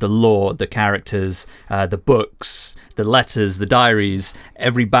lore, the characters, the books, the letters, the diaries,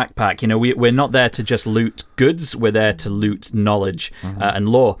 every backpack. We're not there to just loot goods. We're there to loot knowledge and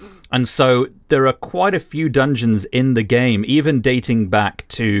lore. And so there are quite a few dungeons in the game, even dating back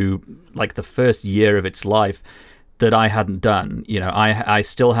to like the first year of its life, that I hadn't done. I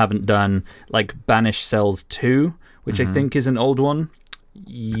still haven't done like Banished Cells 2, which I think is an old one.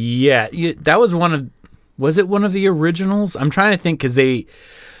 Yeah, that was was it one of the originals? I'm trying to think, because they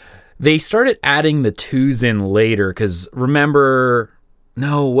started adding the 2s in later, because remember,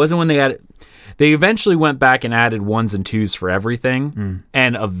 no, it wasn't when they eventually went back and added 1s and 2s for everything,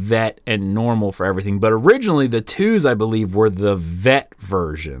 and a vet and normal for everything. But originally, the 2s, I believe, were the vet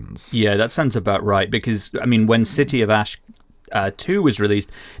versions. Yeah, that sounds about right. Because, I mean, when City of Ash 2 was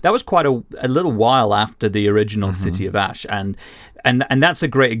released, that was quite a little while after the original City of Ash. And that's a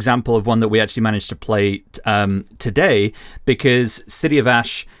great example of one that we actually managed to play today, because City of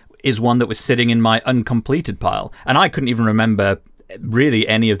Ash is one that was sitting in my uncompleted pile. And I couldn't even remember really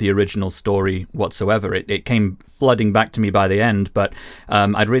any of the original story whatsoever. It came flooding back to me by the end, but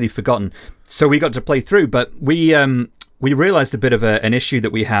I'd really forgotten. So we got to play through, but we realized a bit of an issue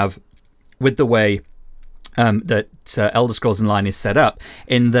that we have with the way that Elder Scrolls Online is set up,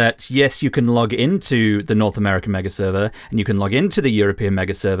 in that, yes, you can log into the North American mega server and you can log into the European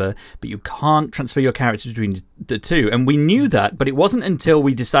mega server, but you can't transfer your character between the two. And we knew that, but it wasn't until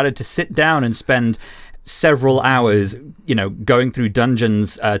we decided to sit down and spend several hours, going through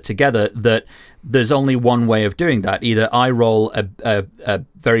dungeons together, that there's only one way of doing that. Either I roll a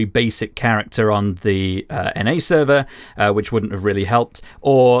very basic character on the NA server, which wouldn't have really helped,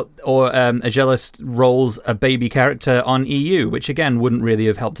 or Agelos rolls a baby character on EU, which again wouldn't really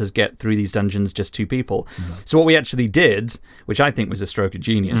have helped us get through these dungeons, just two people. So what we actually did, which I think was a stroke of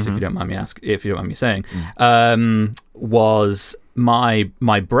genius, if you don't mind me saying, was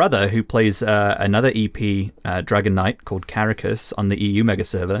my brother, who plays another EP Dragon Knight called Caracas on the EU mega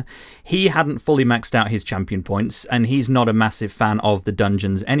server. He hadn't fully maxed out his champion points, and he's not a massive fan of the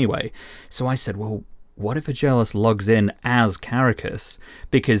dungeons anyway. So I said, well, what if Agelos logs in as Caracas?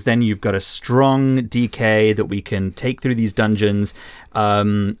 Because then you've got a strong DK that we can take through these dungeons.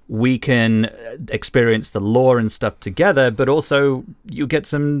 We can experience the lore and stuff together, but also you get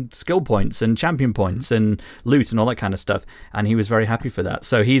some skill points and champion points and loot and all that kind of stuff. And he was very happy for that.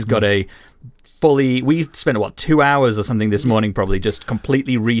 So he's got we spent 2 hours or something this morning, probably just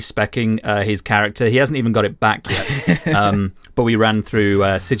completely respecking his character. He hasn't even got it back yet. But we ran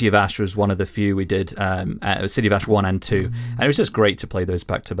through City of Ash was one of the few we did, City of Ash 1 and 2. And it was just great to play those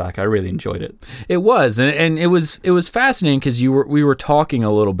back to back. I really enjoyed it. It was, and it was fascinating, because we were talking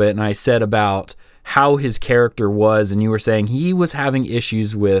a little bit, and I said about how his character was, and you were saying he was having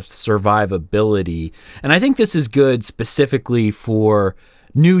issues with survivability. And I think this is good specifically for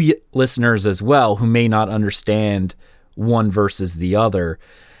new listeners as well, who may not understand one versus the other.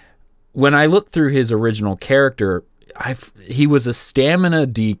 When I looked through his original character, he was a stamina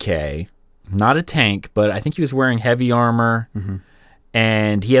DK, not a tank, but I think he was wearing heavy armor,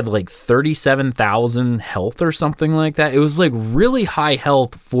 and he had 37,000 health or something like that. It was really high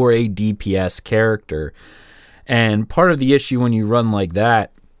health for a DPS character. And part of the issue when you run like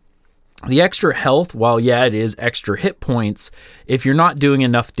that, the extra health, while it is extra hit points, if you're not doing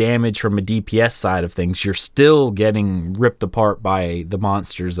enough damage from a DPS side of things, you're still getting ripped apart by the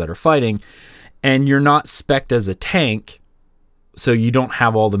monsters that are fighting, and you're not spec'd as a tank, so you don't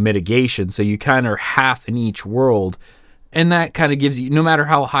have all the mitigation, so you kind of are half in each world, and that kind of gives you, no matter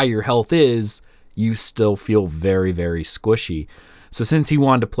how high your health is, you still feel very, very squishy. So since he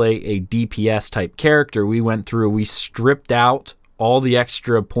wanted to play a DPS type character, we stripped out all the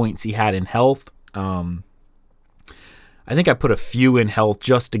extra points he had in health. I think I put a few in health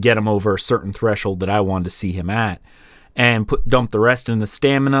just to get him over a certain threshold that I wanted to see him at, and dumped the rest in the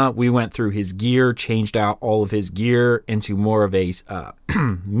stamina. We went through his gear, changed out all of his gear into more of a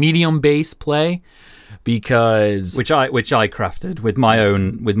medium base play, because which I crafted with my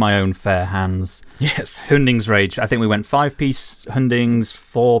own fair hands. Yes, Hunding's Rage. I think we went 5-piece Hundings,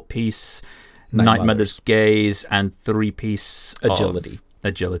 4-piece Night Mother's Gaze, and 3-piece Agility.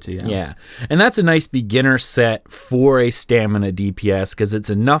 Agility, yeah. And that's a nice beginner set for a stamina DPS because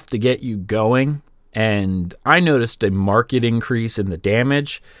it's enough to get you going. And I noticed a marked increase in the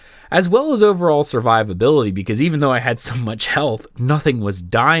damage as well as overall survivability, because even though I had so much health, nothing was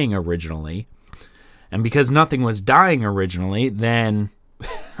dying originally. And because nothing was dying originally, then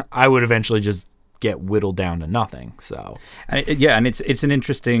I would eventually just get whittled down to nothing. So and it's an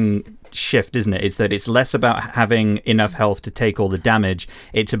interesting shift, isn't it? It's that it's less about having enough health to take all the damage.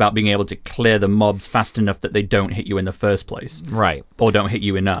 It's about being able to clear the mobs fast enough that they don't hit you in the first place, right? Or don't hit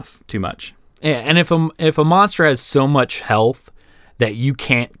you enough too much. Yeah, and if a monster has so much health that you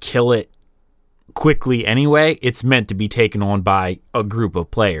can't kill it quickly anyway, it's meant to be taken on by a group of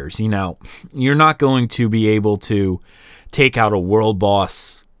players. You know, you're not going to be able to take out a world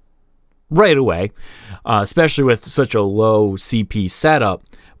boss right away, especially with such a low CP setup,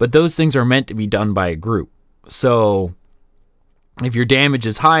 but those things are meant to be done by a group. So if your damage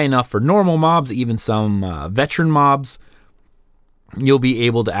is high enough for normal mobs, even some veteran mobs, you'll be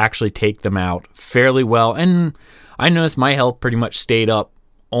able to actually take them out fairly well. And I noticed my health pretty much stayed up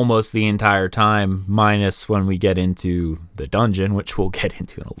almost the entire time, minus when we get into the dungeon, which we'll get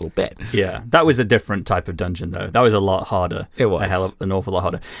into in a little bit. Yeah, that was a different type of dungeon, though. That was a lot harder. It was. An awful lot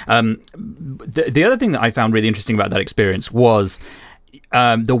harder. The other thing that I found really interesting about that experience was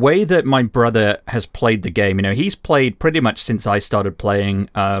the way that my brother has played the game. You know, he's played pretty much since I started playing.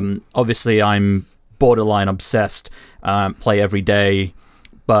 Obviously, I'm borderline obsessed, play every day.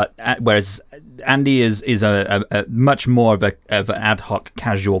 But whereas Andy is a much more of an ad hoc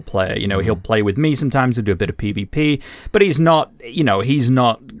casual player. You know, he'll play with me sometimes. We'll do a bit of PvP, but he's not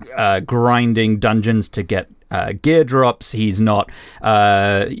grinding dungeons to get gear drops. He's not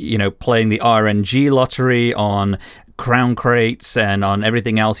playing the RNG lottery on crown crates and on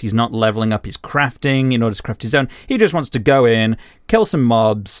everything else. He's not leveling up his crafting in order to craft his own. He just wants to go in, kill some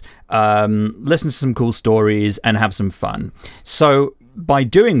mobs, listen to some cool stories, and have some fun. So by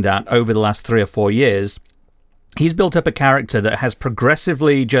doing that over the last 3 or 4 years, he's built up a character that has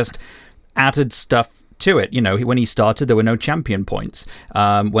progressively just added stuff to it. You know, when he started, there were no champion points.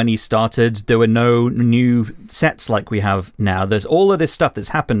 When he started, there were no new sets like we have now. There's all of this stuff that's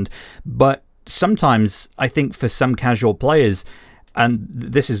happened, but sometimes I think for some casual players, and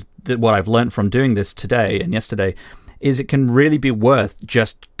this is what I've learned from doing this today and yesterday, is it can really be worth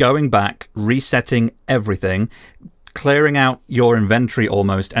just going back, resetting everything, clearing out your inventory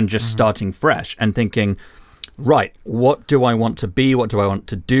almost, and just starting fresh and thinking, right, what do I want to be? What do I want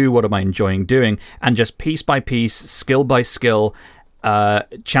to do? What am I enjoying doing? And just piece by piece, skill by skill,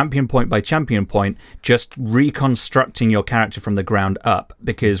 champion point by champion point, just reconstructing your character from the ground up.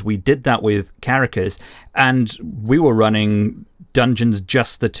 Because we did that with Carakas, and we were running dungeons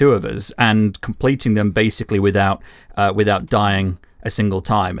just the two of us and completing them basically without dying a single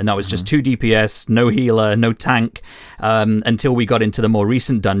time. And that was just 2 DPS, no healer, no tank, until we got into the more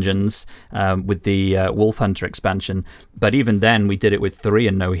recent dungeons with the Wolf Hunter expansion. But even then, we did it with 3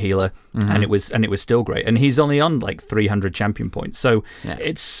 and no healer, and it was still great. And he's only on like 300 champion points, so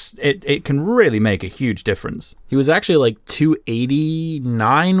it can really make a huge difference. He was actually like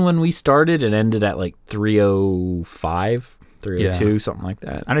 289 when we started, and ended at like 305. 302, something like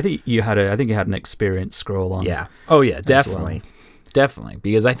that. And I think you had an experience scroll on. Yeah. Oh yeah, definitely. Well. Definitely,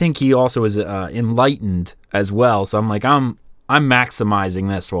 because I think he also was enlightened as well. So I'm like, I'm maximizing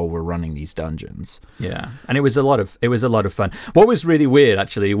this while we're running these dungeons. Yeah, and it was a lot of fun. What was really weird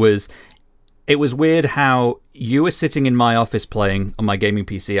actually was it was weird how you were sitting in my office playing on my gaming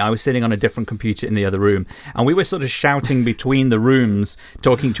PC. I was sitting on a different computer in the other room, and we were sort of shouting between the rooms,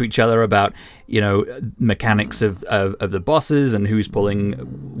 talking to each other about, you know, mechanics of the bosses and who's pulling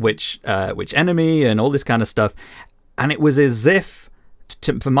which enemy and all this kind of stuff. And it was as if,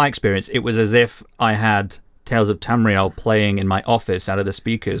 from my experience, it was as if I had Tales of Tamriel playing in my office out of the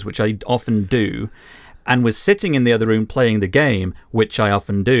speakers, which I often do, and was sitting in the other room playing the game, which I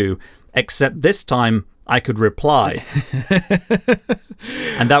often do, except this time I could reply.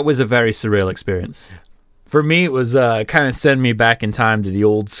 And that was a very surreal experience. For me, it was kind of send me back in time to the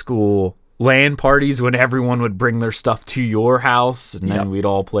old school LAN parties when everyone would bring their stuff to your house and then Yep. we'd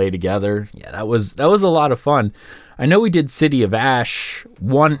all play together. Yeah, that was a lot of fun. I know we did City of Ash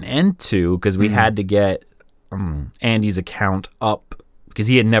 1 and 2 because we had to get Andy's account up because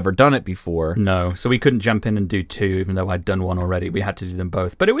he had never done it before. No, so we couldn't jump in and do 2, even though I'd done 1 already. We had to do them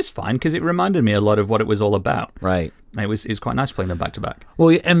both. But it was fine because it reminded me a lot of what it was all about. Right. It was quite nice playing them back to back.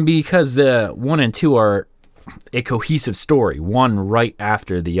 Well, and because the 1 and 2 are a cohesive story, one right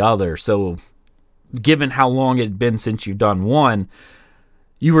after the other. So given how long it had been since you've done 1,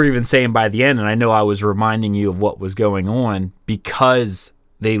 you were even saying by the end, and I know I was reminding you of what was going on because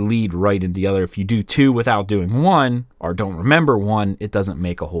they lead right into the other. If you do 2 without doing 1 or don't remember 1, it doesn't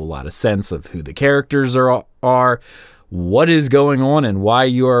make a whole lot of sense of who the characters are, what is going on, and why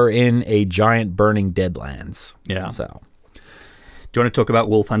you are in a giant burning deadlands. Yeah. So Do you want to talk about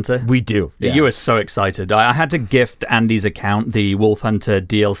Wolf Hunter? we do. Yeah. You were so excited. I had to gift Andy's account the Wolf Hunter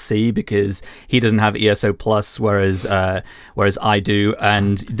DLC because he doesn't have ESO Plus, whereas I do.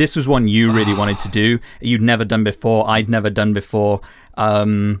 And this was one you really wanted to do. You'd never done before. I'd never done before.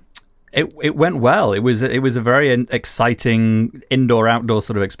 It went well. It was a very exciting indoor-outdoor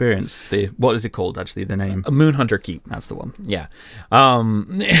sort of experience. What is it called, actually, the name? Moonhunter Keep. That's the one. Yeah.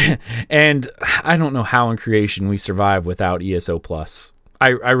 And I don't know how in creation we survive without ESO Plus. I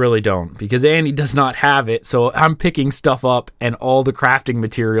really don't, because Andy does not have it. So I'm picking stuff up and all the crafting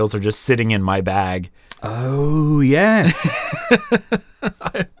materials are just sitting in my bag. Oh, yes.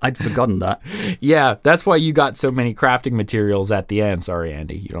 I'd forgotten that. Yeah, that's why you got so many crafting materials at the end. Sorry,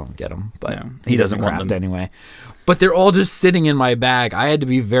 Andy, you don't get them, but No, he doesn't want craft them. anyway. But they're all just sitting in my bag. I had to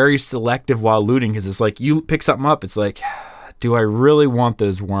be very selective while looting because it's like you pick something up. It's like, do I really want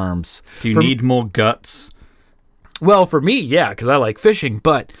those worms? Do you need more guts? Well, for me, yeah, because I like fishing,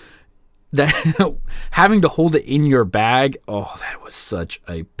 but that having to hold it in your bag, oh, that was such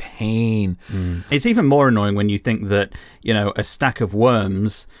a pain. It's even more annoying when you think that, a stack of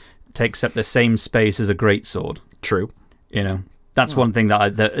worms takes up the same space as a greatsword. True. That's one thing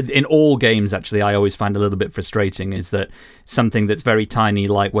that in all games, actually, I always find a little bit frustrating is that something that's very tiny,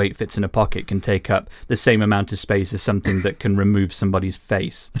 lightweight, fits in a pocket can take up the same amount of space as something that can remove somebody's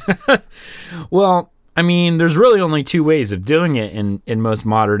face. Well, I mean, there's really only 2 ways of doing it in most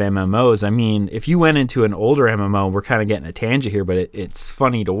modern MMOs. I mean, if you went into an older MMO, we're kind of getting a tangent here, but it's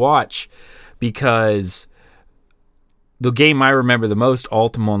funny to watch because the game I remember the most,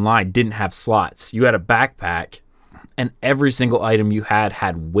 Ultima Online, didn't have slots. You had a backpack, and every single item you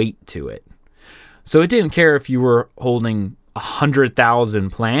had weight to it. So it didn't care if you were holding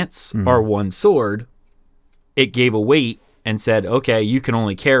 100,000 plants or 1 sword. It gave a weight and said, okay, you can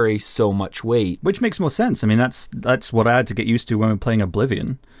only carry so much weight. Which makes more sense. I mean, that's what I had to get used to when we were playing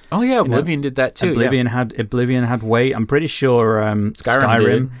Oblivion. Oh yeah, Oblivion did that too. Oblivion had weight. I'm pretty sure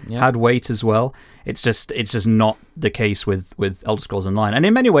Skyrim did, yeah. had weight as well. It's just not the case with Elder Scrolls Online. And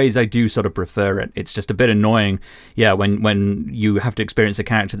in many ways, I do sort of prefer it. It's just a bit annoying, when you have to experience a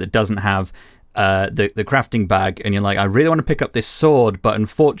character that doesn't have the crafting bag, and you're like, I really want to pick up this sword, but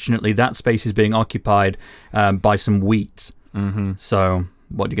unfortunately that space is being occupied by some wheat. Mm-hmm. So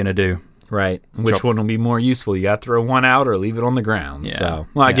what are you going to do? Right. Which one will be more useful? You got to throw one out or leave it on the ground. Yeah. So,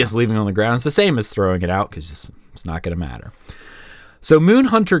 I guess leaving it on the ground is the same as throwing it out because it's not going to matter. So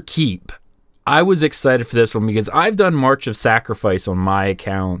Moonhunter Keep, I was excited for this one because I've done March of Sacrifice on my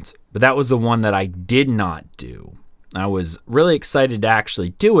account, but that was the one that I did not do. I was really excited to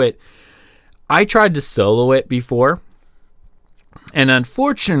actually do it. I tried to solo it before, and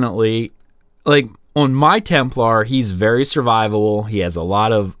unfortunately, on my Templar, he's very survivable. He has a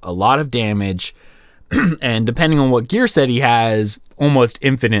lot of damage, and depending on what gear set he has, almost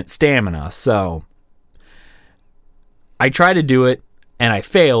infinite stamina. So I tried to do it, and I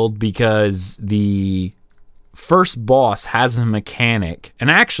failed because the first boss has a mechanic,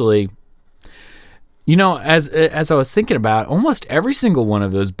 and actually, as I was thinking about, almost every single one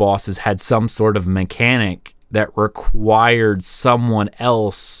of those bosses had some sort of mechanic that required someone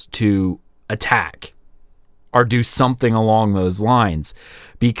else to attack or do something along those lines.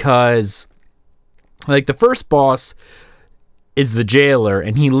 Because, the first boss is the jailer,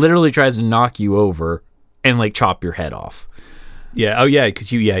 and he literally tries to knock you over and, chop your head off. Yeah. Oh, yeah,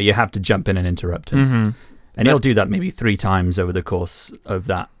 because you have to jump in and interrupt him. Mm-hmm. And he'll do that maybe 3 times over the course of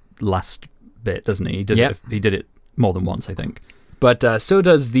that last bit, doesn't he? He did it more than once, I think. But so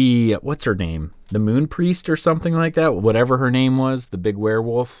does what's her name? The Moon Priest or something like that, whatever her name was, the big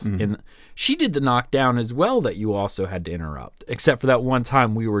werewolf. She did the knockdown as well that you also had to interrupt. Except for that one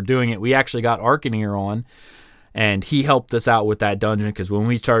time we were doing it. We actually got Arcaneer on, and he helped us out with that dungeon because when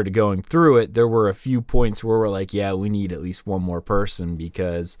we started going through it, there were a few points where we're like, yeah, we need at least one more person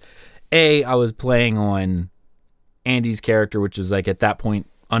because I was playing on Andy's character, which was like at that point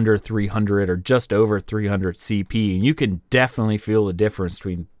under 300 or just over 300 CP, and you can definitely feel the difference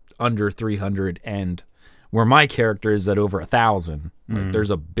between under 300 and where my character is at over 1,000. Like, there's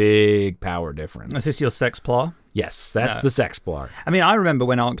a big power difference. Is this your Sexplar? Yes, that's the Sexplar. I mean, I remember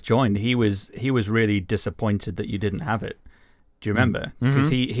when Ark joined, he was really disappointed that you didn't have it. Do you remember? Because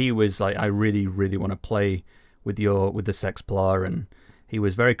he was like, I really, really want to play with the Sexplar, and he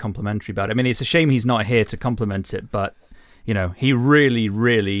was very complimentary about it. I mean, it's a shame he's not here to compliment it, but you know, he really,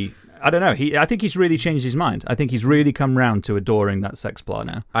 really, I don't know. I think he's really changed his mind. I think he's really come round to adoring that Sexplar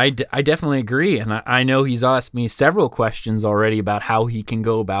now. I definitely agree, and I know he's asked me several questions already about how he can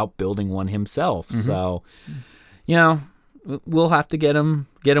go about building one himself. So, you know, we'll have to get him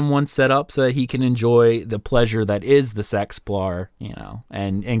one set up so that he can enjoy the pleasure that is the Sexplar, you know,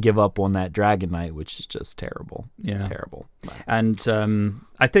 and give up on that Dragon Knight, which is just terrible. Yeah, terrible. And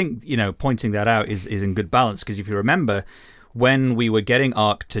I think, you know, pointing that out is in good balance, because if you remember, when we were getting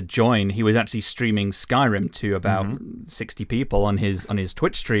Ark to join, he was actually streaming Skyrim to about 60 people on his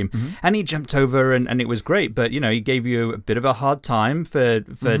Twitch stream, and he jumped over and it was great. But you know, he gave you a bit of a hard time for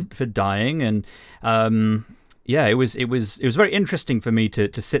dying, and yeah, it was very interesting for me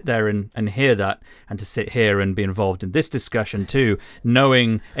to sit there and hear that, and to sit here and be involved in this discussion too,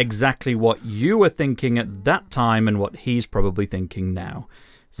 knowing exactly what you were thinking at that time and what he's probably thinking now.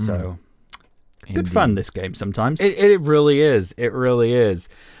 So. Good fun, this game sometimes. It really is. It really is.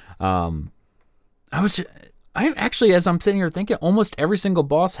 I actually, as I'm sitting here thinking, almost every single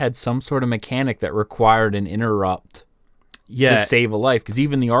boss had some sort of mechanic that required an interrupt to save a life. Because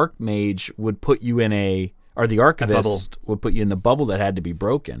even the Archmage would put you in or the Archivist would put you in the bubble that had to be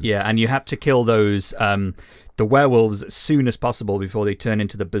broken. Yeah, and you have to kill those the werewolves as soon as possible before they turn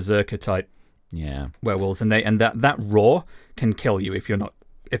into the berserker type werewolves, and that roar can kill you if you're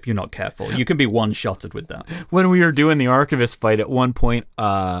not careful. You can be one-shotted with that. When we were doing the Archivist fight, at one point,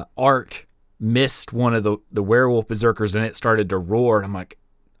 Ark missed one of the werewolf berserkers, and it started to roar. And I'm like,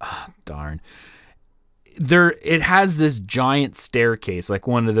 darn. It has this giant staircase, like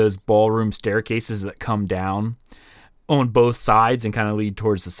one of those ballroom staircases that come down on both sides and kind of lead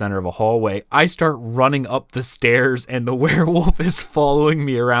towards the center of a hallway. I start running up the stairs, and the werewolf is following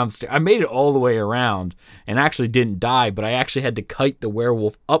me around. I made it all the way around and actually didn't die, but I actually had to kite the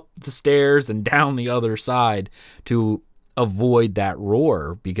werewolf up the stairs and down the other side to avoid that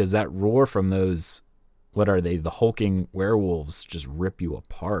roar, because that roar from those, what are they, the hulking werewolves, just rip you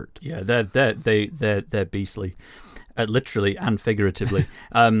apart. Yeah, they're beastly, literally and figuratively.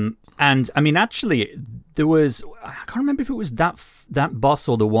 And I mean, actually, there was, I can't remember if it was that boss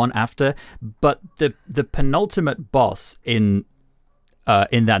or the one after, but the penultimate boss in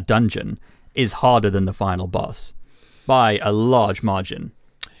that dungeon is harder than the final boss by a large margin.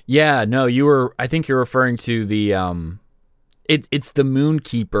 Yeah, no, I think you're referring to the it's the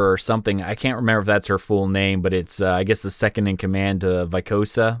Moonkeeper or something. I can't remember if that's her full name, but it's I guess the second in command to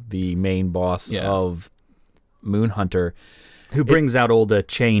Vykosa, the main boss of Moonhunter. Who brings out all the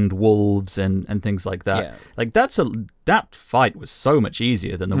chained wolves and things like that. Yeah. Like, that fight was so much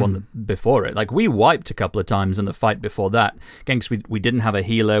easier than the one before it. Like, we wiped a couple of times in the fight before that. Again, because we didn't have a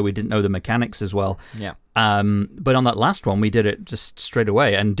healer, we didn't know the mechanics as well. Yeah. But on that last one, we did it just straight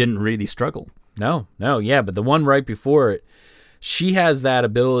away and didn't really struggle. No, yeah, but the one right before it, she has that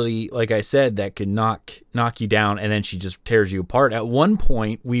ability, like I said, that can knock you down, and then she just tears you apart. At one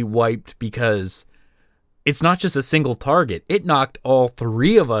point, we wiped because it's not just a single target. It knocked all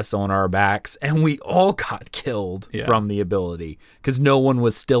three of us on our backs, and we all got killed from the ability because no one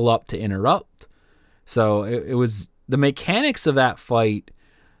was still up to interrupt. So it was, the mechanics of that fight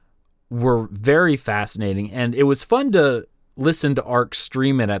were very fascinating, and it was fun to listen to Ark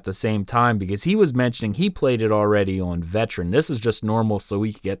stream it at the same time, because he was mentioning he played it already on Veteran. This was just normal so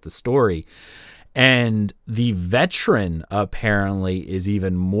we could get the story. And the Veteran apparently is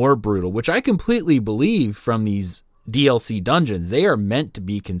even more brutal, which I completely believe from these DLC dungeons. They are meant to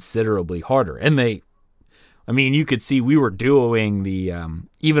be considerably harder. And you could see we were doing the,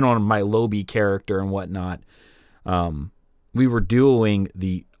 even on my Lobi character and whatnot, we were doing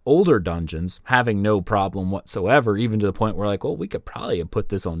the older dungeons, having no problem whatsoever, even to the point where like, well, we could probably have put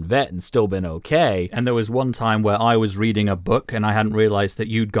this on Vet and still been okay. And there was one time where I was reading a book and I hadn't realized that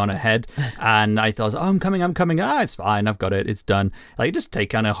you'd gone ahead, and I thought, I'm coming. It's fine, I've got it, it's done. Like, just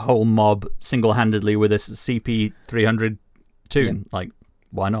take on a whole mob single-handedly with a CP300 tune. Like,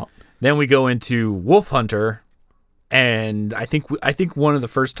 why not? Then we go into Wolf Hunter, and I think one of the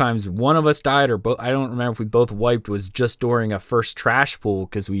first times one of us died, or both, I don't remember if we both wiped, was just during a first trash pool,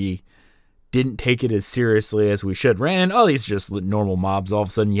 because we didn't take it as seriously as we should. Ran in, these are just normal mobs. All of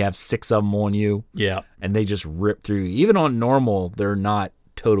a sudden, you have 6 of them on you. Yeah. And they just rip through you. Even on normal, they're not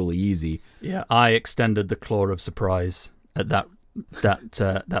totally easy. Yeah, I extended the claw of surprise at that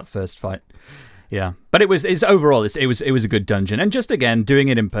first fight. Yeah, but it was overall it was a good dungeon, and just again doing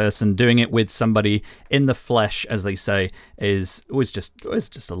it in person, doing it with somebody in the flesh, as they say, was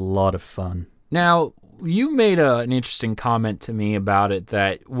just a lot of fun. Now, you made an interesting comment to me about it,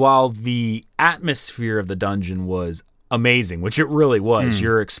 that while the atmosphere of the dungeon was amazing, which it really was,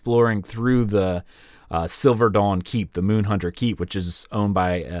 you're exploring through the Silver Dawn Keep, the Moonhunter Keep, which is owned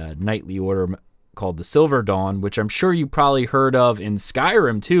by a knightly order called the Silver Dawn, which I'm sure you probably heard of in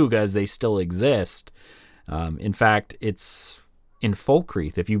Skyrim too, because they still exist. In fact, it's in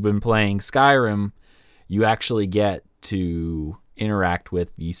Falkreath. If you've been playing Skyrim, you actually get to interact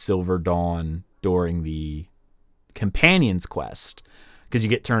with the Silver Dawn during the Companion's Quest, because you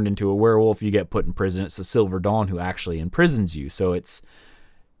get turned into a werewolf, you get put in prison. It's the Silver Dawn who actually imprisons you. So it's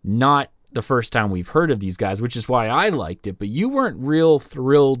not the first time we've heard of these guys, which is why I liked it, but you weren't real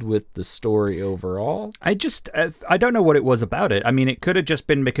thrilled with the story overall. I don't know what it was about it. I mean, it could have just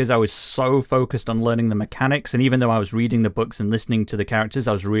been because I was so focused on learning the mechanics, and even though I was reading the books and listening to the characters,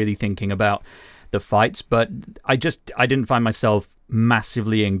 I was really thinking about the fights, but I didn't find myself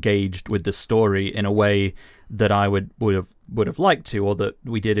massively engaged with the story in a way that I would have liked to, or that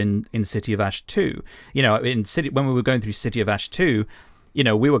we did in City of Ash 2. You know, when we were going through City of Ash 2, you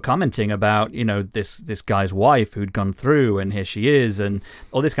know, we were commenting about, you know, this guy's wife who'd gone through, and here she is, and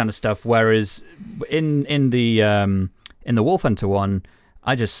all this kind of stuff. Whereas in the Wolf Hunter one,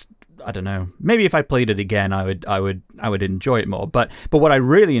 I don't know. Maybe if I played it again, I would enjoy it more. But what I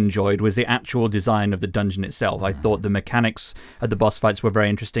really enjoyed was the actual design of the dungeon itself. I thought the mechanics of the boss fights were very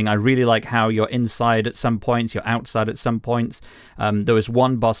interesting. I really like how you're inside at some points, you're outside at some points. There was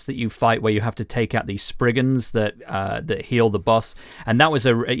one boss that you fight where you have to take out these Spriggans that heal the boss, and that was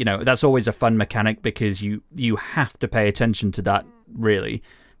that's always a fun mechanic, because you have to pay attention to that, really.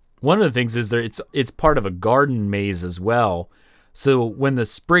 One of the things is it's part of a garden maze as well. So when the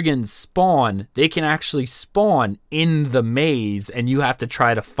Spriggans spawn, they can actually spawn in the maze, and you have to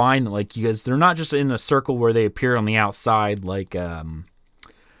try to find them. Like, because they're not just in a circle where they appear on the outside. Like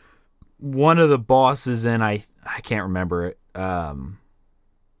one of the bosses in I can't remember it. I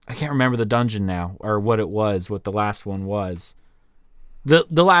can't remember the dungeon now, or what the last one was. The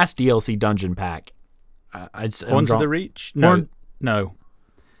last DLC dungeon pack. Horns of the Reach? No.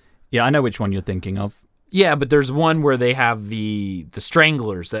 Yeah, I know which one you're thinking of. Yeah, but there's one where they have the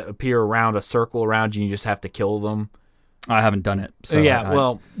stranglers that appear around a circle around you, and you just have to kill them. I haven't done it. So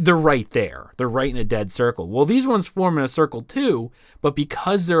well, they're right there. They're right in a dead circle. Well, these ones form in a circle too, but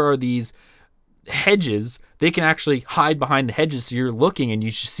because there are these hedges, they can actually hide behind the hedges, so you're looking and you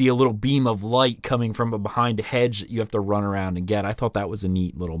just see a little beam of light coming from behind a hedge that you have to run around and get. I thought that was a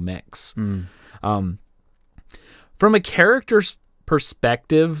neat little mix. From a character's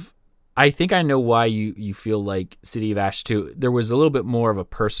perspective, I think I know why you feel like City of Ash 2. There was a little bit more of a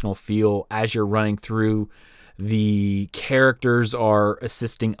personal feel as you're running through. The characters are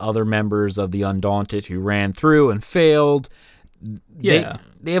assisting other members of the Undaunted who ran through and failed. Yeah.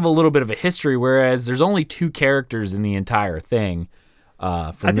 They have a little bit of a history, whereas there's only 2 characters in the entire thing.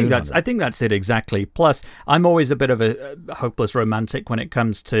 I think that's it exactly. Plus, I'm always a bit of a hopeless romantic when it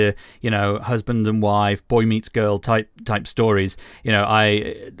comes to, you know, husband and wife, boy meets girl type stories. You know,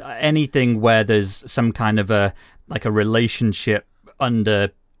 anything where there's some kind of a relationship under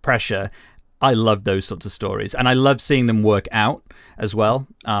pressure, I love those sorts of stories, and I love seeing them work out as well.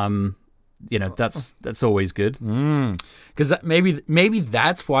 You know, that's always good. Because maybe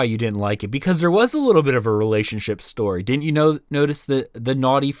that's why you didn't like it, because there was a little bit of a relationship story. Didn't you notice the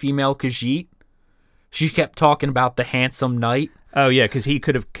naughty female Khajiit? She kept talking about the handsome knight. Oh yeah, because he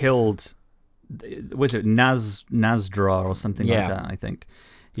could have killed. Was it Nazdra or something like that? I think.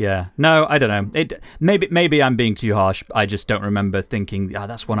 Yeah. No, I don't know. Maybe I'm being too harsh. I just don't remember thinking,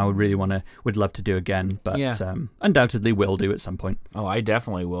 that's one I would love to do again. But undoubtedly will do at some point. Oh, I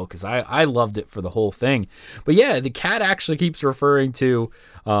definitely will, because I loved it for the whole thing. But yeah, the cat actually keeps referring to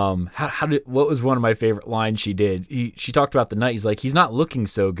what was one of my favorite lines she did. She talked about the knight. He's like, he's not looking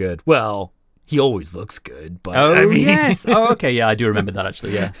so good. Well, he always looks good, but yes. Oh, okay, yeah, I do remember that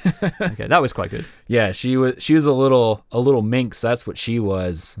actually. Yeah, okay, that was quite good. Yeah, she was a little minx. That's what she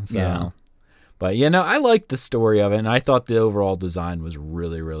was. So. Yeah, but I liked the story of it, and I thought the overall design was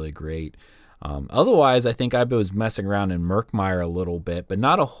really, really great. Otherwise, I think I was messing around in Murkmire a little bit, but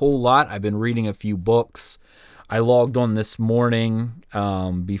not a whole lot. I've been reading a few books. I logged on this morning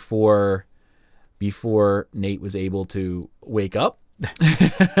before Nate was able to wake up.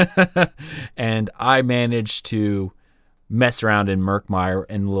 And I managed to mess around in Murkmire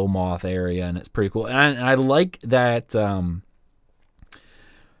and Lilmoth area, and it's pretty cool. And I like that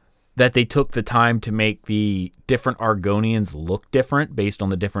that they took the time to make the different Argonians look different based on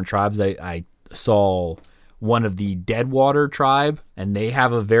the different tribes. I saw one of the Deadwater tribe, and they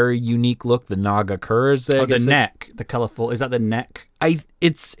have a very unique look. The Naga Curs. The neck, the colorful. Is that the neck?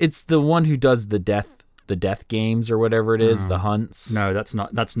 It's the one who does the death games or whatever it is, the hunts. No, that's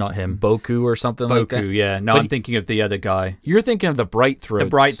not him. Boku or something like that. Boku, yeah. No, I'm thinking of the other guy. You're thinking of the Bright Throats. The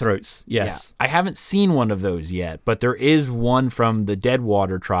Bright Throats, yes. Yeah. I haven't seen one of those yet, but there is one from the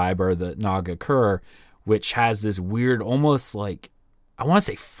Deadwater tribe, or the Naga Cur, which has this weird, almost like, I want to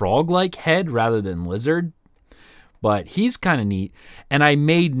say frog-like head rather than lizard, but he's kind of neat. And I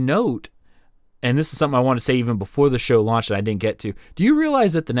made note, and this is something I want to say even before the show launched and I didn't get to. Do you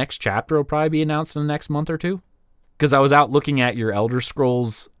realize that the next chapter will probably be announced in the next month or two? Because I was out looking at your Elder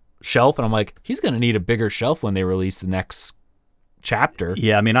Scrolls shelf, and I'm like, he's going to need a bigger shelf when they release the next chapter.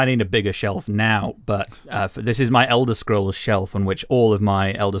 Yeah, I mean, I need a bigger shelf now, but this is my Elder Scrolls shelf on which all of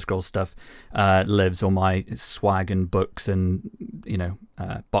my Elder Scrolls stuff lives, all my swag and books and,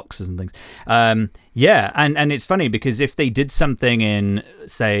 boxes and things. Yeah, and it's funny because if they did something in,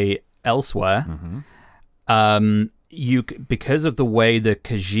 say, elsewhere, because of the way the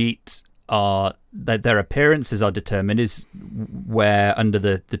Khajiit are, that their appearances are determined, is where under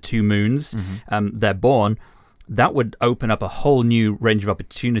the two moons they're born. That would open up a whole new range of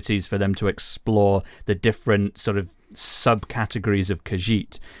opportunities for them to explore the different sort of subcategories of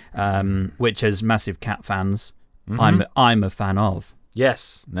Khajiit, which, as massive cat fans, I'm a fan of.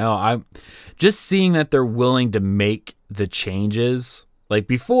 Yes, no, I'm just seeing that they're willing to make the changes. Like,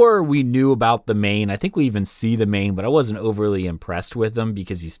 before we knew about the main, I think we even see the main, but I wasn't overly impressed with him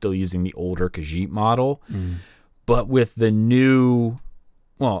because he's still using the older Khajiit model. But with the new,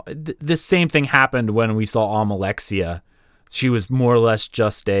 the same thing happened when we saw Almalexia. She was more or less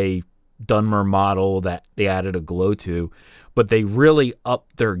just a Dunmer model that they added a glow to, but they really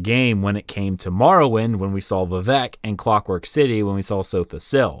upped their game when it came to Morrowind, when we saw Vivec, and Clockwork City, when we saw Sotha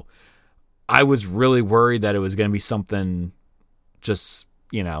Sil. I was really worried that it was going to be something just,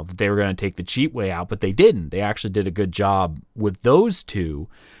 that they were going to take the cheap way out, but they didn't. They actually did a good job with those two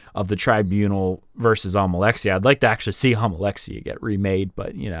of the Tribunal versus Almalexia. I'd like to actually see Almalexia get remade,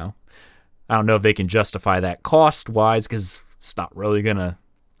 but, I don't know if they can justify that cost-wise because it's not really going to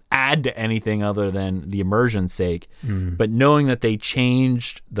add to anything other than the immersion's sake. But knowing that they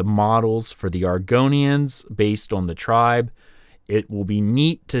changed the models for the Argonians based on the tribe, it will be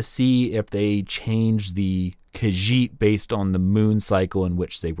neat to see if they change the Khajiit based on the moon cycle in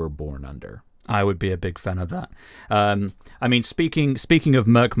which they were born under. I would be a big fan of that. I mean, speaking of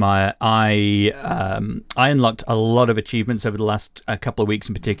Murkmire, I unlocked a lot of achievements over the last couple of weeks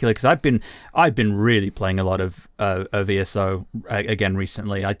in particular, because I've been really playing a lot of ESO again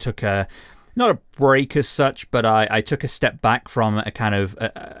recently. I took not a break as such, but I took a step back from a kind of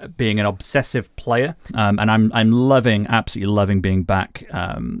being an obsessive player, and I'm absolutely loving being back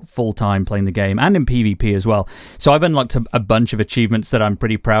full time playing the game and in PvP as well. So I've unlocked a bunch of achievements that I'm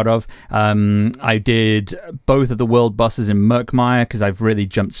pretty proud of. I did both of the world bosses in Murkmire because I've really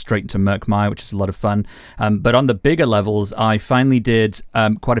jumped straight into Murkmire, which is a lot of fun. But on the bigger levels, I finally did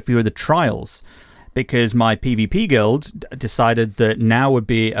quite a few of the trials, because my PvP guild decided that now would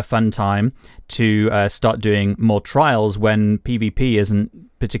be a fun time to start doing more trials when PvP isn't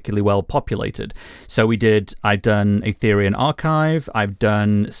particularly well populated. So I've done Aetherian Archive, I've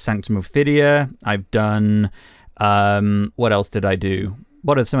done Sanctum of Phidia, I've done, what else did I do?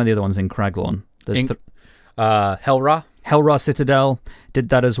 What are some of the other ones in Craglorn? Helra? Helra Citadel, did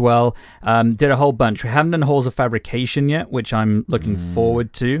that as well. Did a whole bunch. We haven't done Halls of Fabrication yet, which I'm looking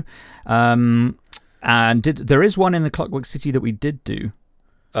forward to. And there is one in the Clockwork City that we did do.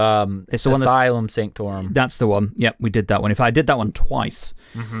 It's the Asylum Sanctorum. That's the one. Yep, we did that one. I did that one twice.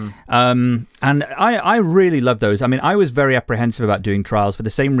 And I really love those. I mean, I was very apprehensive about doing trials for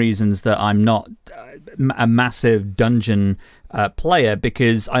the same reasons that I'm not a massive dungeon player,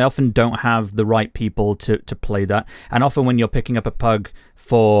 because I often don't have the right people to play that. And often when you're picking up a pug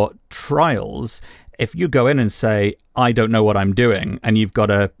for trials, if you go in and say, I don't know what I'm doing, and you've got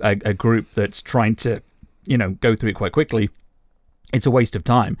a group that's trying to, go through it quite quickly, it's a waste of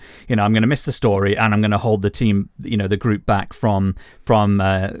time. I'm going to miss the story, and I'm going to hold the team, the group back from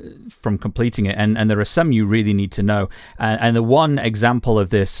completing it. And there are some you really need to know. And the one example of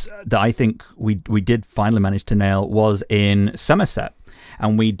this that I think we did finally manage to nail was in Somerset,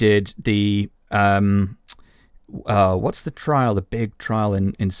 and we did the what's the trial? The big trial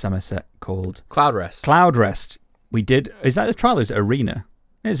in Somerset called Cloud Rest. Cloud Rest. We did. Is that a trial or is it arena?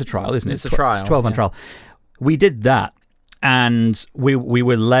 It's a trial, isn't it? It's a trial. It's 12 on trial. We did that, and we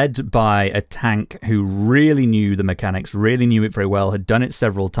were led by a tank who really knew the mechanics, really knew it very well, had done it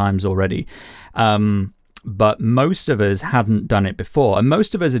several times already. But most of us hadn't done it before, and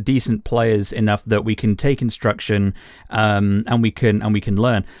most of us are decent players enough that we can take instruction, and we can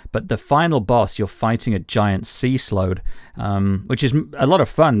learn. But the final boss, you're fighting a giant sea slode, which is a lot of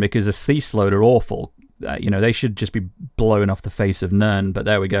fun because a sea slode are awful. They should just be blown off the face of Nirn, but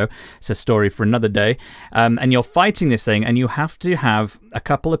there we go. It's a story for another day. And you're fighting this thing, and you have to have a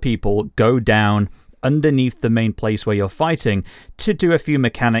couple of people go down underneath the main place where you're fighting to do a few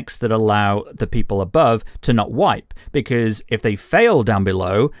mechanics that allow the people above to not wipe, because if they fail down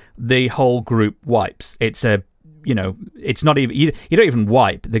below, the whole group wipes. It's not even, you don't even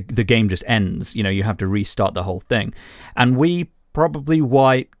wipe, the game just ends. You have to restart the whole thing. And we probably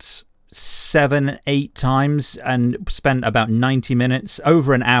wiped 7-8 times and spent about 90 minutes,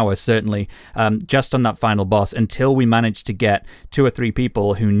 over an hour certainly, just on that final boss, until we managed to get 2 or 3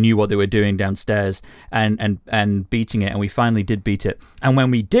 people who knew what they were doing downstairs and beating it, and we finally did beat it. And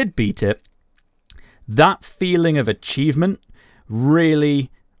when we did beat it, that feeling of achievement really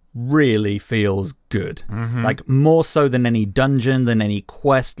feels good. Like, more so than any dungeon, than any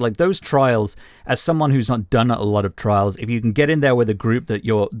quest. Like, those trials, as someone who's not done a lot of trials, if you can get in there with a group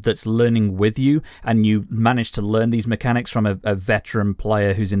that's learning with you, and you manage to learn these mechanics from a veteran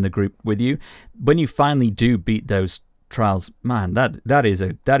player who's in the group with you, when you finally do beat those trials, man, that is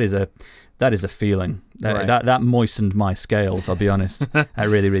a feeling. That moistened my scales, I'll be honest. I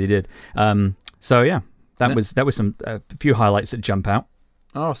really did. So yeah, that was a few highlights that jump out.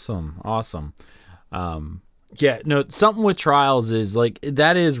 Awesome. Something with trials is like,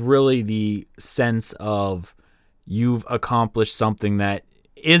 that is really the sense of you've accomplished something that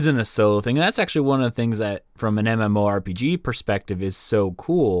isn't a solo thing. And that's actually one of the things that, from an MMORPG perspective, is so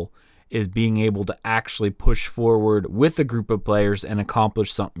cool, is being able to actually push forward with a group of players and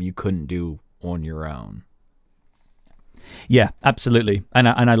accomplish something you couldn't do on your own. Yeah, absolutely. And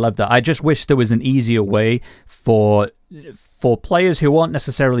I love that. I just wish there was an easier way for players who aren't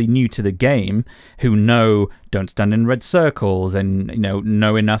necessarily new to the game, who don't stand in red circles and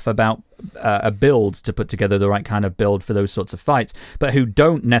know enough about a build to put together the right kind of build for those sorts of fights, but who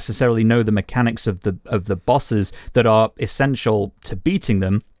don't necessarily know the mechanics of the bosses that are essential to beating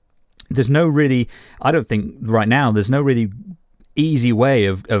them. I don't think right now there's no really easy way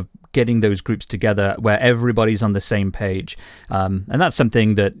of getting those groups together where everybody's on the same page. And that's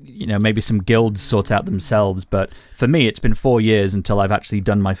something that, maybe some guilds sort out themselves. But for me, it's been 4 years until I've actually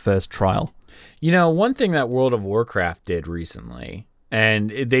done my first trial. One thing that World of Warcraft did recently, and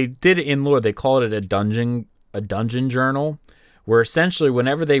they did it in lore, they called it a dungeon journal, where essentially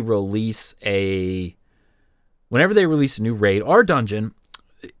whenever they release a new raid or dungeon,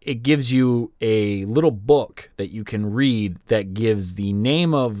 it gives you a little book that you can read that gives the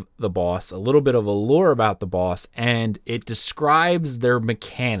name of the boss, a little bit of a lore about the boss, and it describes their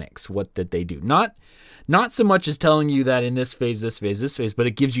mechanics, what that they do. Not so much as telling you that in this phase, but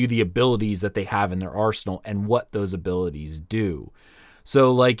it gives you the abilities that they have in their arsenal and what those abilities do.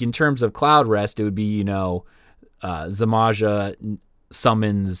 So, like, in terms of Cloud Rest, it would be, Zamaja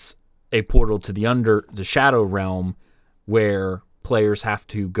summons a portal to the Shadow Realm, where players have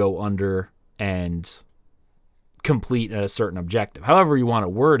to go under and complete a certain objective, however you want to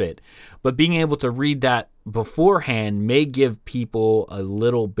word it. But being able to read that beforehand may give people a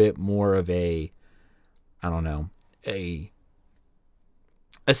little bit more of a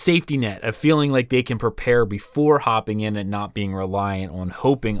safety net, a feeling like they can prepare before hopping in and not being reliant on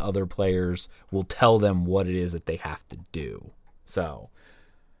hoping other players will tell them what it is that they have to do. So,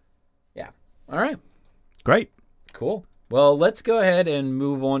 yeah. All right. Great. Cool. Well, let's go ahead and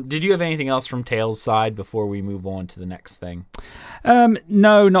move on. Did you have anything else from Tails' side before we move on to the next thing?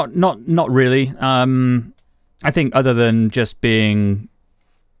 No, not really. I think other than just being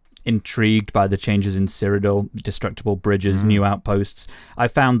intrigued by the changes in Cyrodiil, destructible bridges, new outposts, I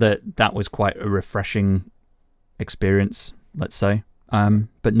found that was quite a refreshing experience, let's say.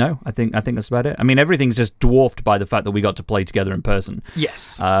 But no, I think that's about it. I mean, everything's just dwarfed by the fact that we got to play together in person.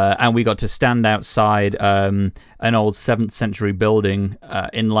 Yes. And we got to stand outside an old 7th century building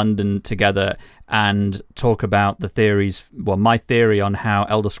in London together and talk about the theories, my theory on how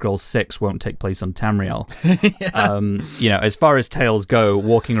Elder Scrolls 6 won't take place on Tamriel. Yeah. As far as tales go,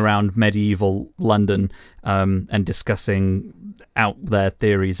 walking around medieval London and discussing out their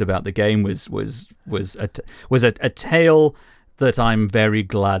theories about the game was a tale that I'm very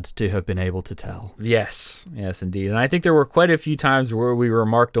glad to have been able to tell. Yes, indeed. And I think there were quite a few times where we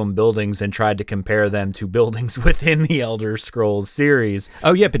remarked on buildings and tried to compare them to buildings within the Elder Scrolls series.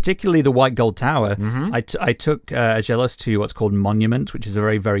 Oh, yeah, particularly the White Gold Tower. Mm-hmm. I took Agelos to what's called Monument, which is a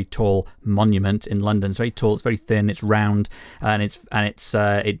very, very tall monument in London. It's very tall, it's very thin, it's round, and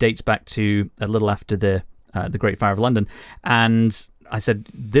it dates back to a little after the Great Fire of London. And I said,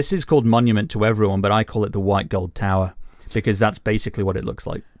 this is called Monument to everyone, but I call it the White Gold Tower, because that's basically what it looks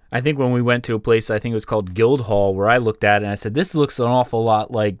like. I think when we went to a place, I think it was called Guildhall, where I looked at it and I said, this looks an awful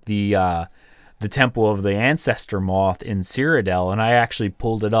lot like the Temple of the Ancestor Moth in Cyrodiil. And I actually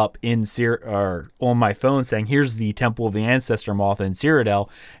pulled it up on my phone saying, here's the Temple of the Ancestor Moth in Cyrodiil.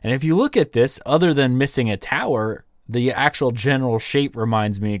 And if you look at this, other than missing a tower, the actual general shape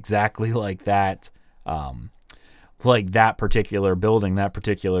reminds me exactly like that. Like that particular building, that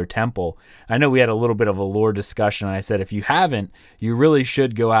particular temple. I know we had a little bit of a lore discussion. I said, if you haven't, you really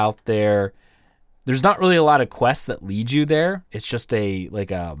should go out there. There's not really a lot of quests that lead you there. It's just a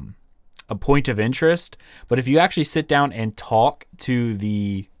point of interest. But if you actually sit down and talk to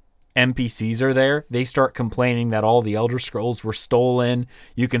the NPCs are there, they start complaining that all the Elder Scrolls were stolen.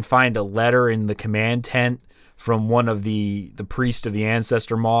 You can find a letter in the command tent from one of the priest of the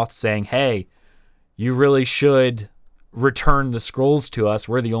Ancestor Moth saying, hey, you really should return the scrolls to us.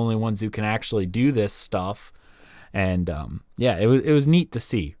 We're the only ones who can actually do this stuff. And it was neat to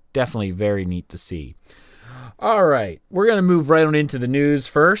see. Definitely very neat to see. All right, we're going to move right on into the news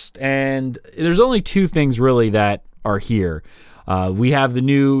first. And there's only two things really that are here. We have the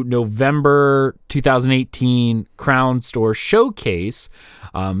new November 2018 Crown Store Showcase.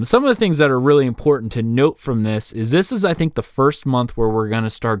 Some of the things that are really important to note from this is, I think, the first month where we're going to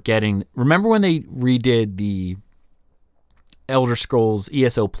start getting... Remember when they redid the Elder Scrolls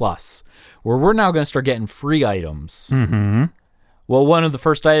ESO Plus, where we're now going to start getting free items? Mm-hmm. Well, one of the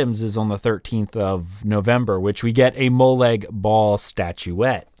first items is on the 13th of November, which we get a Molag Bal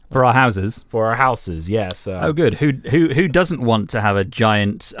statuette. For our houses? For our houses, yes. Oh, good. Who doesn't want to have a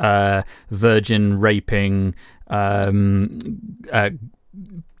giant virgin raping Daedric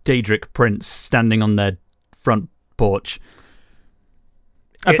prince standing on their front porch?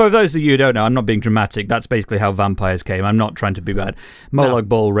 For those of you who don't know, I'm not being dramatic. That's basically how vampires came. I'm not trying to be bad. Molag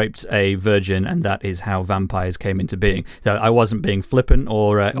Bal raped a virgin, and that is how vampires came into being. So I wasn't being flippant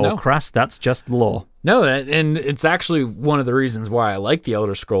or crass. That's just law. No, and it's actually one of the reasons why I like the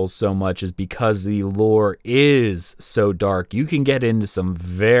Elder Scrolls so much is because the lore is so dark. You can get into some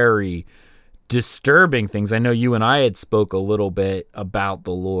very disturbing things. I know you and I had spoke a little bit about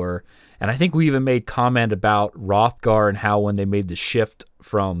the lore, and I think we even made comment about Hrothgar and how when they made the shift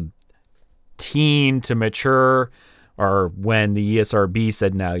from teen to mature, or when the ESRB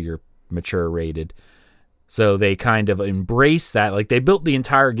said, now you're mature rated. So they kind of embraced that. Like, they built the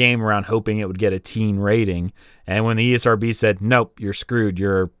entire game around hoping it would get a teen rating. And when the ESRB said, nope, you're screwed,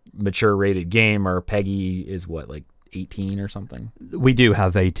 you're a mature rated game, or Peggy is what, like 18 or something? We do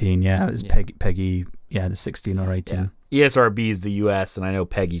have 18, yeah. It's Peggy, the 16 or 18. Yeah. ESRB is the US, and I know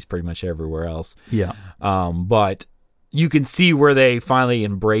Peggy's pretty much everywhere else. Yeah. But you can see where they finally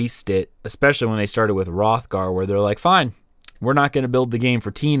embraced it, especially when they started with Hrothgar, where they're like, fine, we're not going to build the game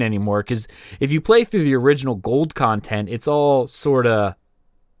for teen anymore. Because if you play through the original gold content, it's all sort of,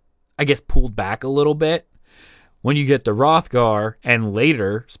 I guess, pulled back a little bit. When you get to Hrothgar, and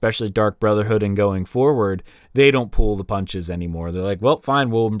later, especially Dark Brotherhood and going forward, they don't pull the punches anymore. They're like, well,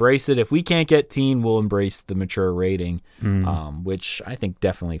 fine, we'll embrace it. If we can't get teen, we'll embrace the mature rating, which I think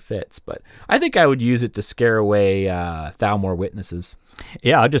definitely fits. But I think I would use it to scare away Thalmor witnesses.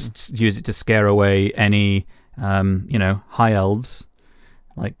 Yeah, I'd just use it to scare away any, high elves.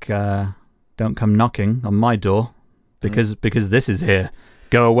 Like, don't come knocking on my door because this is here.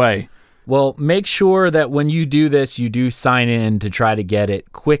 Go away. Well, make sure that when you do this, you do sign in to try to get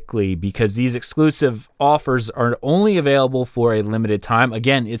it quickly, because these exclusive offers are only available for a limited time.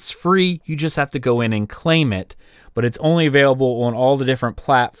 Again, it's free. You just have to go in and claim it, but it's only available on all the different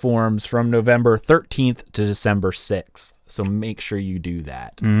platforms from November 13th to December 6th. So make sure you do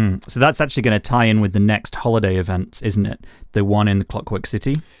that. So that's actually going to tie in with the next holiday event, isn't it? The one in the Clockwork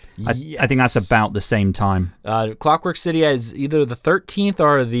City? Yes. I think that's about the same time. Clockwork City is either the 13th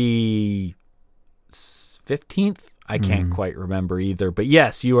or the 15th. I can't quite remember either. But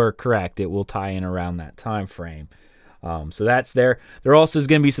yes, you are correct. It will tie in around that time frame. So that's there. There also is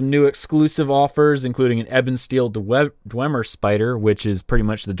going to be some new exclusive offers, including an Ebon Steel Dwemer Spider, which is pretty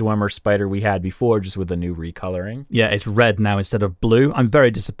much the Dwemer Spider we had before, just with a new recoloring. Yeah, it's red now instead of blue. I'm very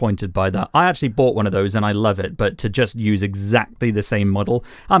disappointed by that. I actually bought one of those and I love it, but to just use exactly the same model,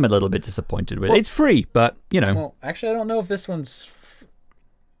 I'm a little bit disappointed with it. It's free, but, Well, actually, I don't know if this one's...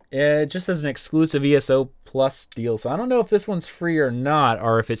 It just says an exclusive ESO Plus deal, so I don't know if this one's free or not,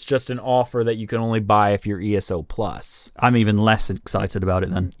 or if it's just an offer that you can only buy if you're ESO Plus. I'm even less excited about it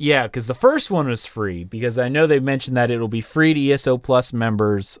then. Yeah, because the first one was free, because I know they mentioned that it'll be free to ESO Plus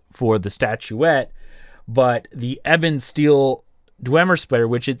members for the statuette, but the Ebon Steel Dwemer Spider,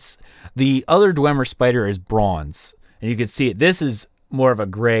 which it's... The other Dwemer Spider is bronze, and you can see it. This is more of a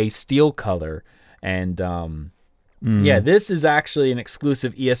gray steel color, and... Yeah, this is actually an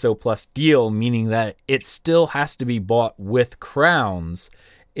exclusive ESO Plus deal, meaning that it still has to be bought with crowns.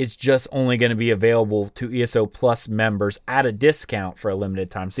 It's just only going to be available to ESO Plus members at a discount for a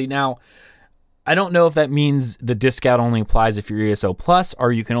limited time. See, now, I don't know if that means the discount only applies if you're ESO Plus,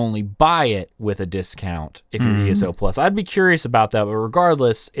 or you can only buy it with a discount if you're ESO Plus. I'd be curious about that, but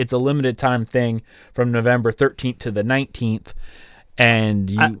regardless, it's a limited time thing from November 13th to the 19th.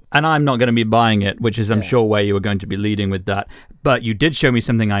 And I'm not going to be buying it, which is, I'm sure, where you were going to be leading with that. But you did show me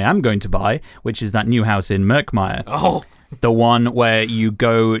something I am going to buy, which is that new house in Merkmire. Oh. The one where you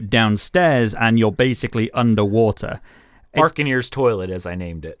go downstairs and you're basically underwater. Arcanier's Toilet, as I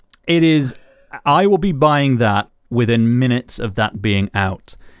named it. It is. I will be buying that within minutes of that being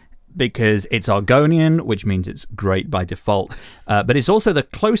out, because it's Argonian, which means it's great by default. But it's also the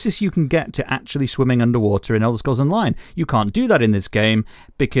closest you can get to actually swimming underwater in Elder Scrolls Online. You can't do that in this game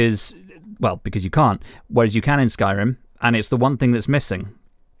because you can't, whereas you can in Skyrim, and it's the one thing that's missing.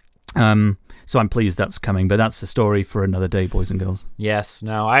 So I'm pleased that's coming, but that's a story for another day, boys and girls. Yes.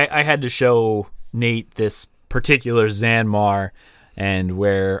 No, I had to show Nate this particular Zanmar and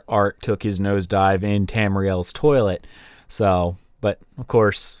where Ark took his nosedive in Tamriel's toilet. So, but of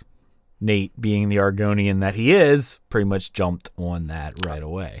course... Nate, being the Argonian that he is, pretty much jumped on that right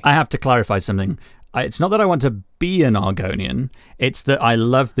away. I have to clarify something. It's not that I want to be an Argonian. It's that I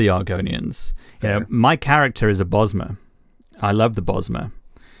love the Argonians. My character is a Bosmer. I love the Bosmer.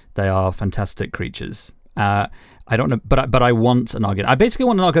 They are fantastic creatures. I don't know, but I want an Argonian. I basically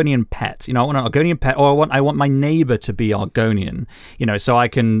want an Argonian pet. I want an Argonian pet, or I want my neighbor to be Argonian. So I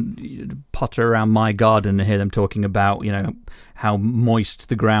can potter around my garden and hear them talking about, how moist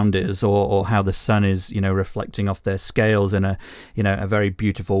the ground is, or how the sun is, reflecting off their scales in a very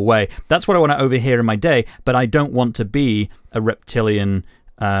beautiful way. That's what I want to overhear in my day. But I don't want to be a reptilian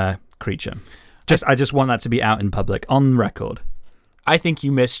creature. I just want that to be out in public, on record. I think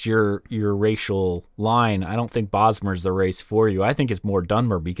you missed your racial line. I don't think Bosmer's the race for you. I think it's more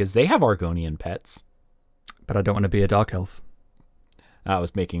Dunmer, because they have Argonian pets. But I don't want to be a dark elf. I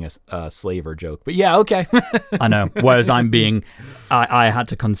was making a slaver joke. But yeah, okay. I know. Whereas I had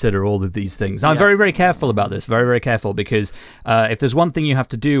to consider all of these things. I'm very, very careful about this. Very, very careful, because if there's one thing you have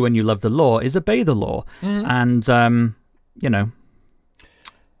to do when you love the law is obey the law. And, there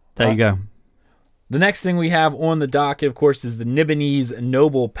you go. The next thing we have on the docket, of course, is the Nibonese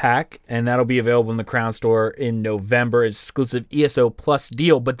Noble Pack, and that'll be available in the Crown Store in November. It's exclusive ESO Plus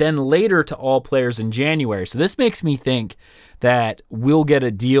deal, but then later to all players in January. So this makes me think that we'll get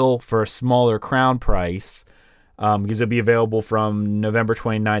a deal for a smaller Crown price, because it'll be available from November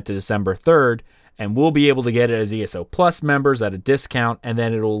 29th to December 3rd, and we'll be able to get it as ESO Plus members at a discount, and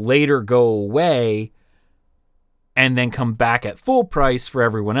then it'll later go away and then come back at full price for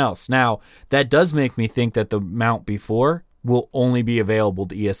everyone else. Now, that does make me think that the mount before will only be available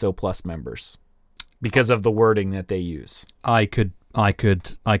to ESO Plus members because of the wording that they use. I could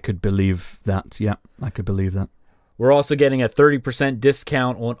believe that. Yeah, I could believe that. We're also getting a 30%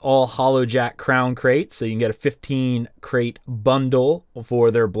 discount on all Hollowjack Crown crates, so you can get a 15 crate bundle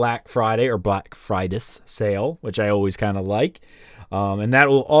for their Black Friday or Black Friday sale, which I always kind of like. And that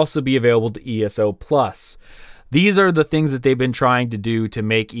will also be available to ESO Plus. These are the things that they've been trying to do to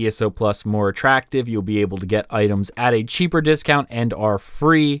make ESO Plus more attractive. You'll be able to get items at a cheaper discount and are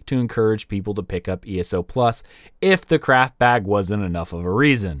free to encourage people to pick up ESO Plus if the craft bag wasn't enough of a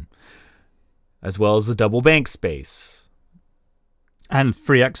reason, as well as the double bank space. And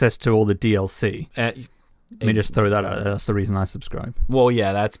free access to all the DLC. Let me just throw that out. That's the reason I subscribe. Well,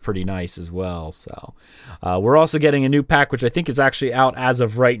 yeah, that's pretty nice as well. So we're also getting a new pack, which I think is actually out as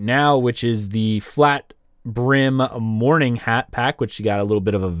of right now, which is the Flat Brim Morning Hat pack, which you got a little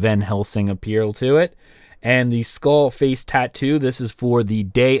bit of a Van Helsing appeal to it, and the Skull Face Tattoo. This is for the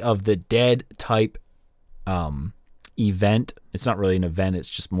Day of the Dead type event. It's not really an event, it's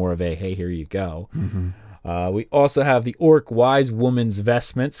just more of a hey, here you go. We also have the Orc Wise Woman's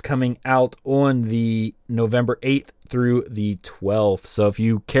Vestments coming out on the November 8th through the 12th. So if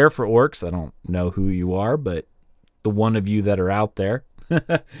you care for orcs, I don't know who you are, but the one of you that are out there,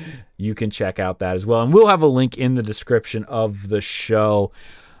 you can check out that as well. And we'll have a link in the description of the show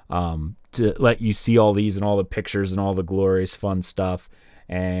to let you see all these and all the pictures and all the glorious fun stuff.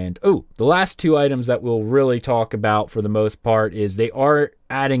 And, the last two items that we'll really talk about for the most part is they are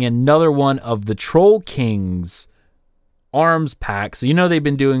adding another one of the Troll Kings arms packs. So, they've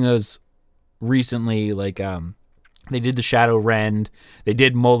been doing those recently, like, they did the Shadow Rend, they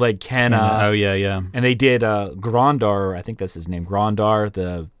did Molag Kenna. Yeah. And they did Grondar, I think that's his name, Grondar,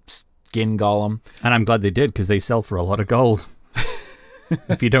 the skin golem. And I'm glad they did, because they sell for a lot of gold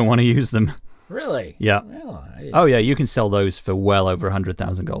if you don't want to use them. Really? Yeah. Well, yeah, you can sell those for well over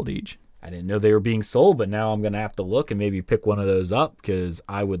 100,000 gold each. I didn't know they were being sold, but now I'm going to have to look and maybe pick one of those up because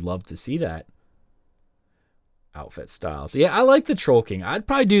I would love to see that outfit style. So yeah, I like the Troll King. I'd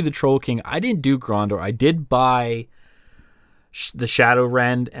probably do the Troll King. I didn't do Grondor. I did buy the Shadow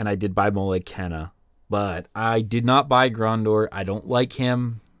Rend and I did buy Molag Kenna, but I did not buy Grondor. I don't like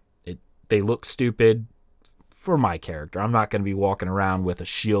him. They look stupid. For my character, I'm not going to be walking around with a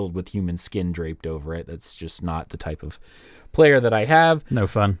shield with human skin draped over it. That's just not the type of player that I have. No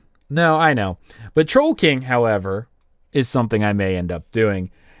fun. No, I know. But Troll King, however, is something I may end up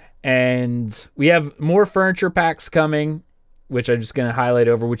doing. And we have more furniture packs coming, which I'm just going to highlight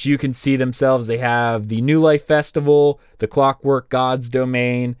over, which you can see themselves. They have the New Life Festival, the Clockwork Gods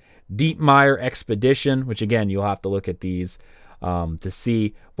Domain, Deepmire Expedition, which again, you'll have to look at these to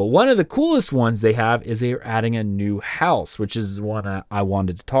see. But one of the coolest ones they have is they're adding a new house, which is one I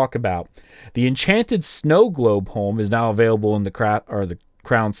wanted to talk about. The Enchanted Snow Globe home is now available in the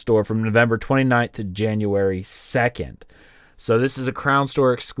Crown Store from November 29th to January 2nd. So this is a Crown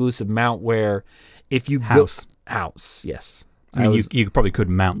Store exclusive mount where if you house, yes. I mean, you probably could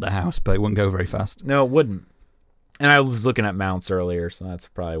mount the house, but it wouldn't go very fast. No, it wouldn't. And I was looking at mounts earlier, so that's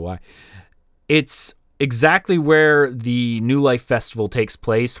probably why. It's exactly where the New Life Festival takes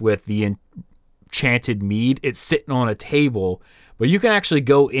place with the Enchanted Mead. It's sitting on a table, but you can actually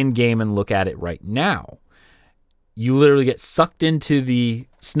go in-game and look at it right now. You literally get sucked into the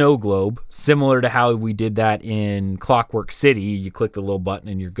snow globe, similar to how we did that in Clockwork City. You click the little button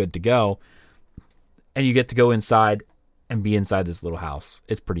and you're good to go. And you get to go inside and be inside this little house.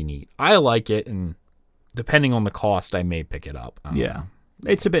 It's pretty neat. I like it, and depending on the cost, I may pick it up. Yeah.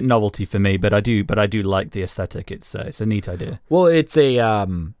 It's a bit novelty for me, but I do like the aesthetic. It's a neat idea. Well, it's a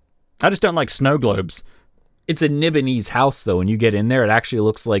I just don't like snow globes. It's a Nibonese house though. When you get in there, it actually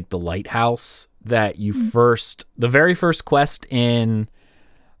looks like the lighthouse that you the very first quest in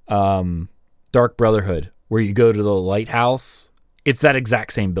Dark Brotherhood, where you go to the lighthouse. It's that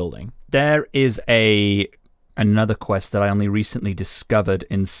exact same building. There is another quest that I only recently discovered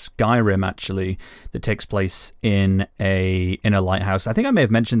in Skyrim, actually, that takes place in a lighthouse. I think I may have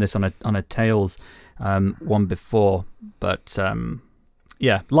mentioned this on a Tales one before, but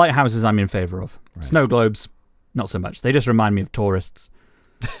yeah, lighthouses I'm in favor of. Right. Snow globes, not so much. They just remind me of tourists.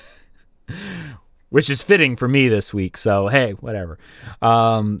 Which is fitting for me this week, so hey, whatever.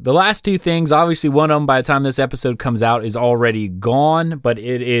 The last two things, obviously one of them by the time this episode comes out is already gone, but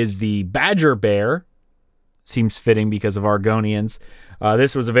it is the Badger Bear. Seems fitting because of Argonians.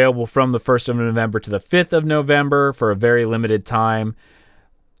 This was available from the 1st of November to the 5th of November for a very limited time.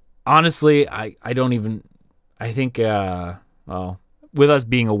 Honestly, I think, with us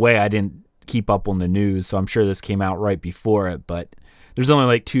being away, I didn't keep up on the news, so I'm sure this came out right before it, but there's only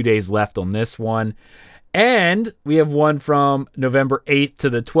like 2 days left on this one. And we have one from November 8th to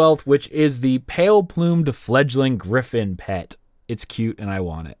the 12th, which is the Pale-Plumed Fledgling Griffin pet. It's cute, and I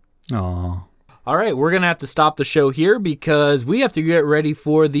want it. Aww. All right, we're going to have to stop the show here because we have to get ready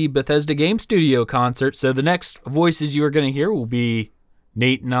for the Bethesda Game Studio concert. So the next voices you are going to hear will be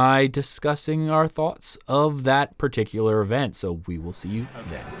Nate and I discussing our thoughts of that particular event. So we will see you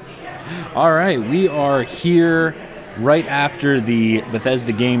then. All right, we are here right after the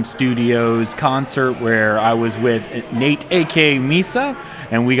Bethesda Game Studios concert where I was with Nate, a.k.a. Misa,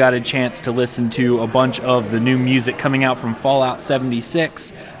 and we got a chance to listen to a bunch of the new music coming out from Fallout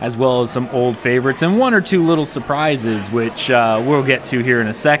 76, as well as some old favorites, and one or two little surprises, which we'll get to here in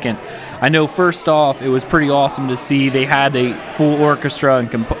a second. I know first off, it was pretty awesome to see they had a full orchestra and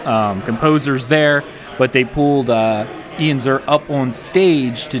composers there, but they pulled Ian Zur up on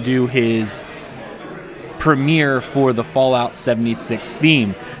stage to do his premiere for the Fallout 76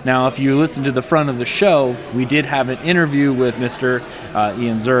 theme. Now, if you listen to the front of the show, we did have an interview with Mr.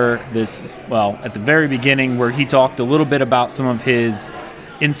 Ian Zur at the very beginning, where he talked a little bit about some of his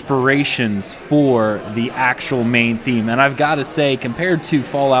inspirations for the actual main theme. And I've got to say, compared to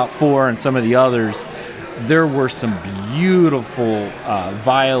Fallout 4 and some of the others, there were some beautiful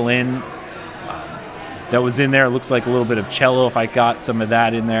violin that was in there. It looks like a little bit of cello if I got some of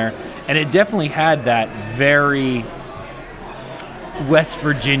that in there. And it definitely had that very West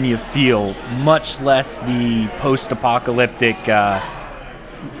Virginia feel, much less the post-apocalyptic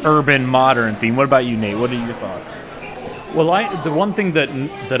urban modern theme. What about you, Nate? What are your thoughts? Well, the one thing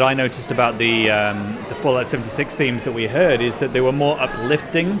that I noticed about the Fallout 76 themes that we heard is that they were more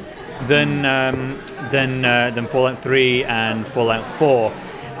uplifting than Fallout 3 and Fallout 4.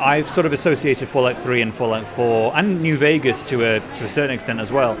 I've sort of associated Fallout 3 and Fallout 4 and New Vegas to a certain extent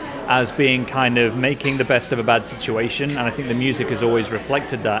as well as being kind of making the best of a bad situation, and I think the music has always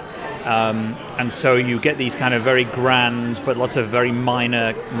reflected that. And so you get these kind of very grand but lots of very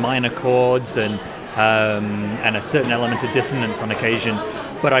minor chords and a certain element of dissonance on occasion.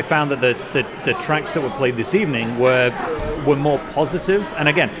 But I found that the tracks that were played this evening were more positive. And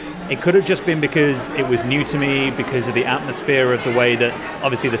again, it could have just been because it was new to me, because of the atmosphere of the way that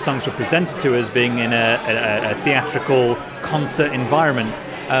obviously the songs were presented to us being in a theatrical concert environment.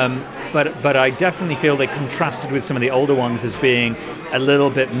 But I definitely feel they contrasted with some of the older ones as being a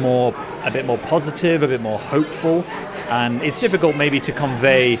bit more positive, a bit more hopeful. And it's difficult maybe to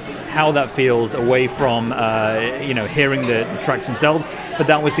convey how that feels away from hearing the tracks themselves, but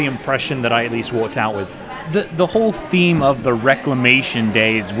that was the impression that I at least walked out with. The whole theme of the Reclamation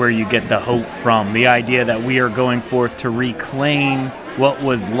Day is where you get the hope from, the idea that we are going forth to reclaim what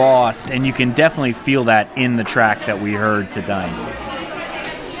was lost, and you can definitely feel that in the track that we heard tonight.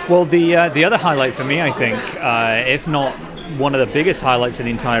 Well, the other highlight for me, I think, if not one of the biggest highlights of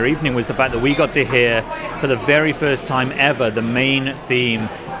the entire evening, was the fact that we got to hear for the very first time ever the main theme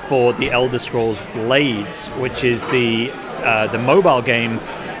for the Elder Scrolls Blades, which is the mobile game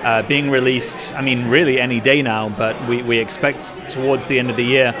being released, I mean, really any day now, but we expect towards the end of the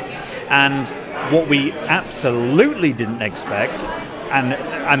year. And what we absolutely didn't expect, and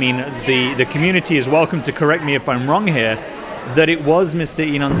I mean, the community is welcome to correct me if I'm wrong here, that it was Mr.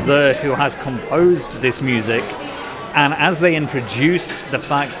 Inon Zur who has composed this music. And as they introduced the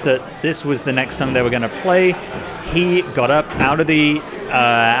fact that this was the next song they were going to play, he got up out of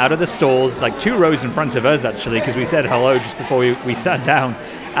the stalls, like 2 rows in front of us actually, because we said hello just before we sat down,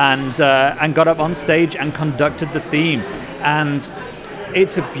 and got up on stage and conducted the theme. And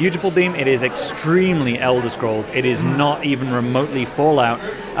it's a beautiful theme. It is extremely Elder Scrolls. It is not even remotely Fallout,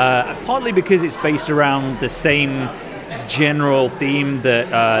 partly because it's based around the same general theme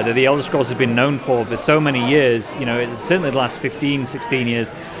that the Elder Scrolls has been known for so many years, certainly the last 15, 16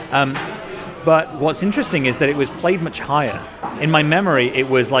 years. But what's interesting is that it was played much higher. In my memory, it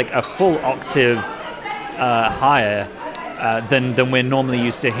was like a full octave higher than we're normally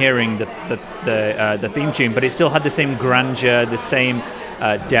used to hearing the theme tune, but it still had the same grandeur, the same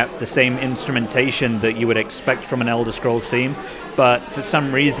depth, the same instrumentation that you would expect from an Elder Scrolls theme. But for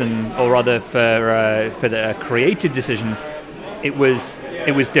some reason, or rather for the creative decision, it was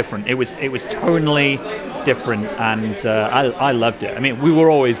different. It was tonally different, and I loved it. I mean, we were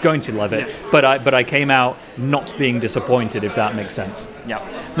always going to love it, yes. but I came out not being disappointed, if that makes sense. Yeah.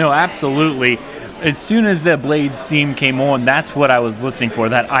 No, absolutely. As soon as the Blades theme came on, that's what I was listening for.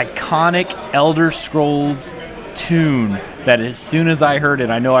 That iconic Elder Scrolls tune that as soon as I heard it,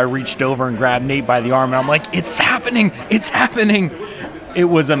 I know I reached over and grabbed Nate by the arm and I'm like, it's happening. It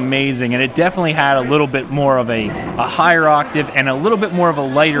was amazing, and it definitely had a little bit more of a higher octave and a little bit more of a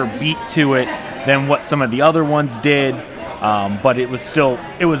lighter beat to it than what some of the other ones did, but it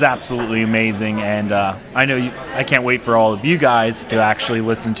was absolutely amazing. And I can't wait for all of you guys to actually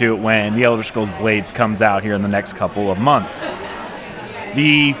listen to it when the Elder Scrolls Blades comes out here in the next couple of months.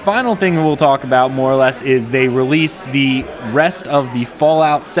 The final thing we'll talk about, more or less, is they release the rest of the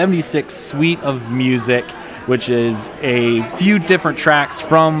Fallout 76 suite of music, which is a few different tracks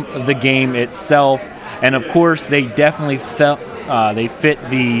from the game itself. And of course, they definitely fit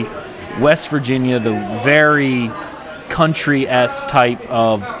the West Virginia, the very country-esque type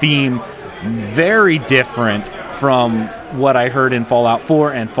of theme, very different from what I heard in Fallout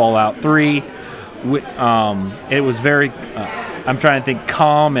 4 and Fallout 3. It was very... I'm trying to think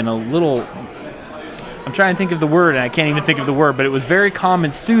calm and I'm trying to think of the word, and I can't even think of the word, but it was very calm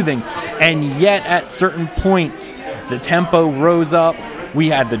and soothing. And yet, at certain points, the tempo rose up. We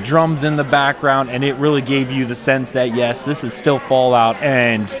had the drums in the background, and it really gave you the sense that, yes, this is still Fallout,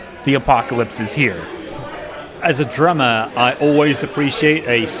 and the apocalypse is here. As a drummer, I always appreciate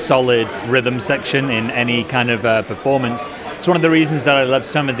a solid rhythm section in any kind of performance. It's one of the reasons that I love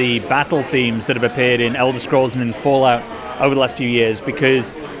some of the battle themes that have appeared in Elder Scrolls and in Fallout. over the last few years,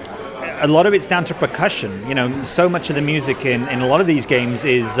 because a lot of it's down to percussion. You know, so much of the music in a lot of these games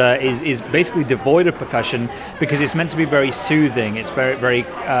is basically devoid of percussion, because it's meant to be very soothing. It's very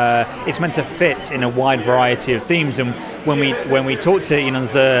it's meant to fit in a wide variety of themes. And when we talked to Inon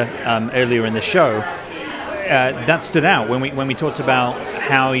Zur earlier in the show, that stood out when we talked about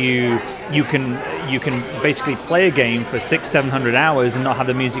how you can basically play a game for 600-700 hours and not have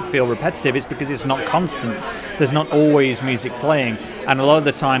the music feel repetitive. It's because it's not constant. There's not always music playing, and a lot of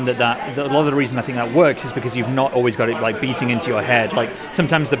the time a lot of the reason I think that works is because you've not always got it like beating into your head. Like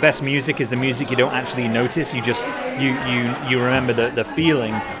sometimes the best music is the music you don't actually notice. You just you remember the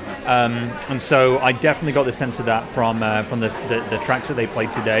feeling. And so I definitely got the sense of that from the tracks that they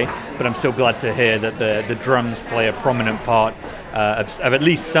played today. But I'm still glad to hear that the drums play a prominent part of at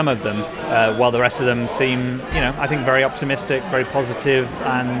least some of them, while the rest of them seem, I think very optimistic, very positive,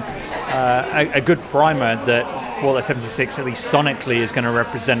 and a good primer that Fallout 76, at least sonically, is going to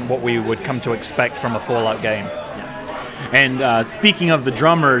represent what we would come to expect from a Fallout game. And speaking of the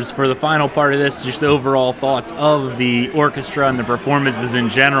drummers, for the final part of this, just the overall thoughts of the orchestra and the performances in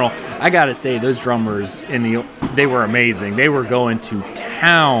general, I gotta say those drummers they were amazing. They were going to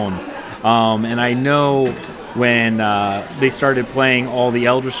town, and I know when they started playing all the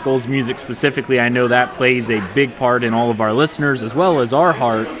Elder Scrolls music specifically, I know that plays a big part in all of our listeners as well as our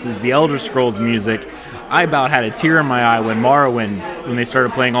hearts, is the Elder Scrolls music. I about had a tear in my eye when they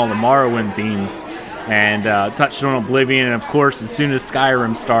started playing all the Morrowind themes, and touched on Oblivion, and of course as soon as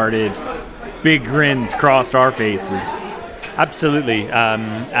Skyrim started, big grins crossed our faces. Absolutely,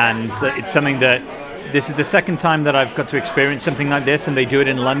 and it's something that this is the second time that I've got to experience something like this, and they do it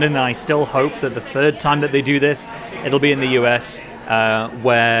in London, and I still hope that the third time that they do this, it'll be in the US,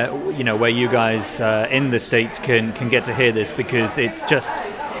 where you guys in the States can get to hear this, because it's just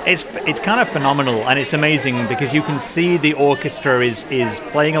it's kind of phenomenal, and it's amazing because you can see the orchestra is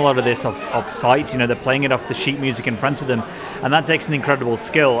playing a lot of this off site. They're playing it off the sheet music in front of them, and that takes an incredible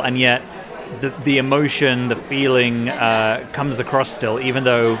skill, and yet the emotion, the feeling comes across still, even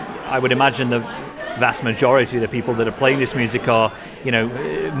though I would imagine the vast majority of the people that are playing this music are,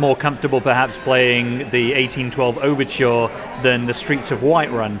 more comfortable perhaps playing the 1812 Overture than the Streets of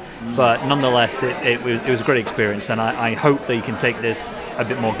Whiterun. But nonetheless, it was a great experience, and I hope that you can take this a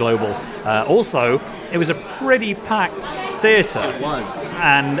bit more global. Also, it was a pretty packed theatre. It was.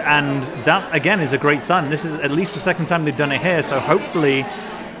 And that, again, is a great sign. This is at least the second time they've done it here, so hopefully,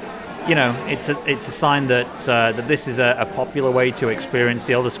 it's a sign that this is a popular way to experience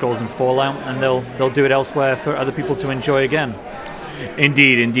the Elder Scrolls and Fallout, and they'll do it elsewhere for other people to enjoy again.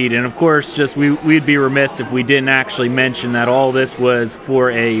 Indeed, and of course, just we'd be remiss if we didn't actually mention that all this was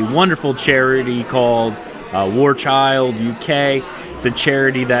for a wonderful charity called War Child UK. It's a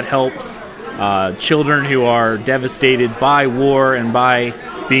charity that helps children who are devastated by war and by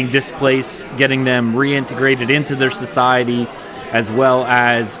being displaced, getting them reintegrated into their society, as well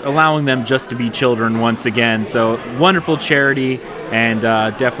as allowing them just to be children once again. So, wonderful charity, and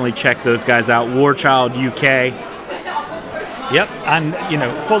definitely check those guys out, War Child UK. Yep, and,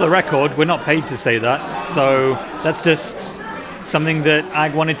 for the record, we're not paid to say that, so that's just something that I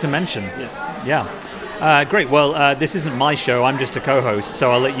wanted to mention. Yes. Yeah. Great, well, this isn't my show, I'm just a co-host,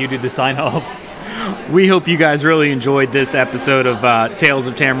 so I'll let you do the sign-off. We hope you guys really enjoyed this episode of Tales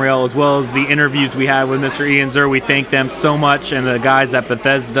of Tamriel, as well as the interviews we had with Mr. Inon Zur. We thank them so much, and the guys at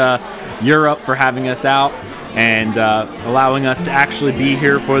Bethesda Europe for having us out and allowing us to actually be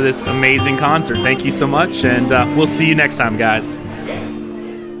here for this amazing concert. Thank you so much, and we'll see you next time, guys.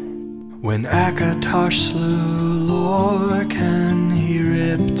 When Akatosh slew Lorkhan, he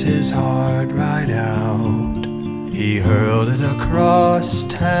ripped his heart right out. He hurled it across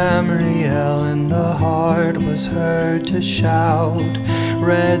Tamriel, and the heart was heard to shout,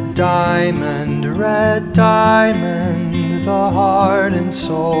 red diamond, the heart and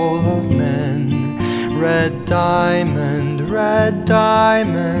soul of men. Red diamond,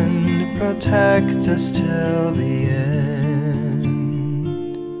 protect us till the end.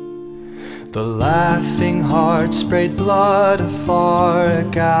 The laughing heart sprayed blood afar, a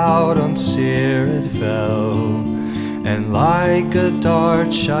gout on Cyrod fell, and like a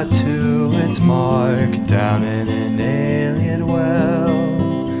dart shot to its mark down in an alien well.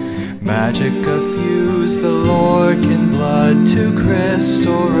 Magicka fused the Lorkhan blood to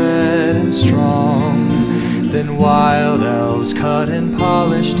crystal red and strong. Then wild elves cut and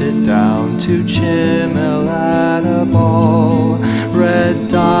polished it down to Chimel at a ball. Red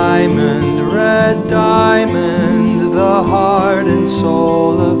diamond, the heart and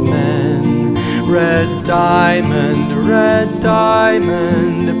soul of men. Red diamond,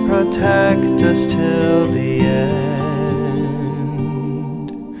 protect us till the end.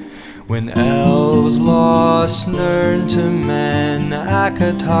 When elves lost Nirn to men,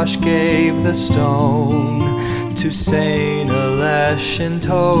 Akatosh gave the stone to Saint Elesh in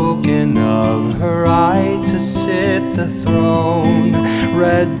token of her right to sit the throne.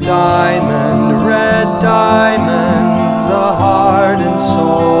 Red diamond, the heart and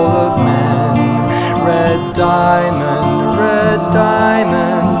soul of men. Red diamond,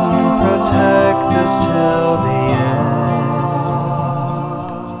 protect us till the end.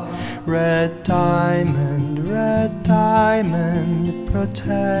 Red diamond,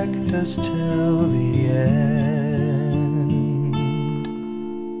 protect us till the end.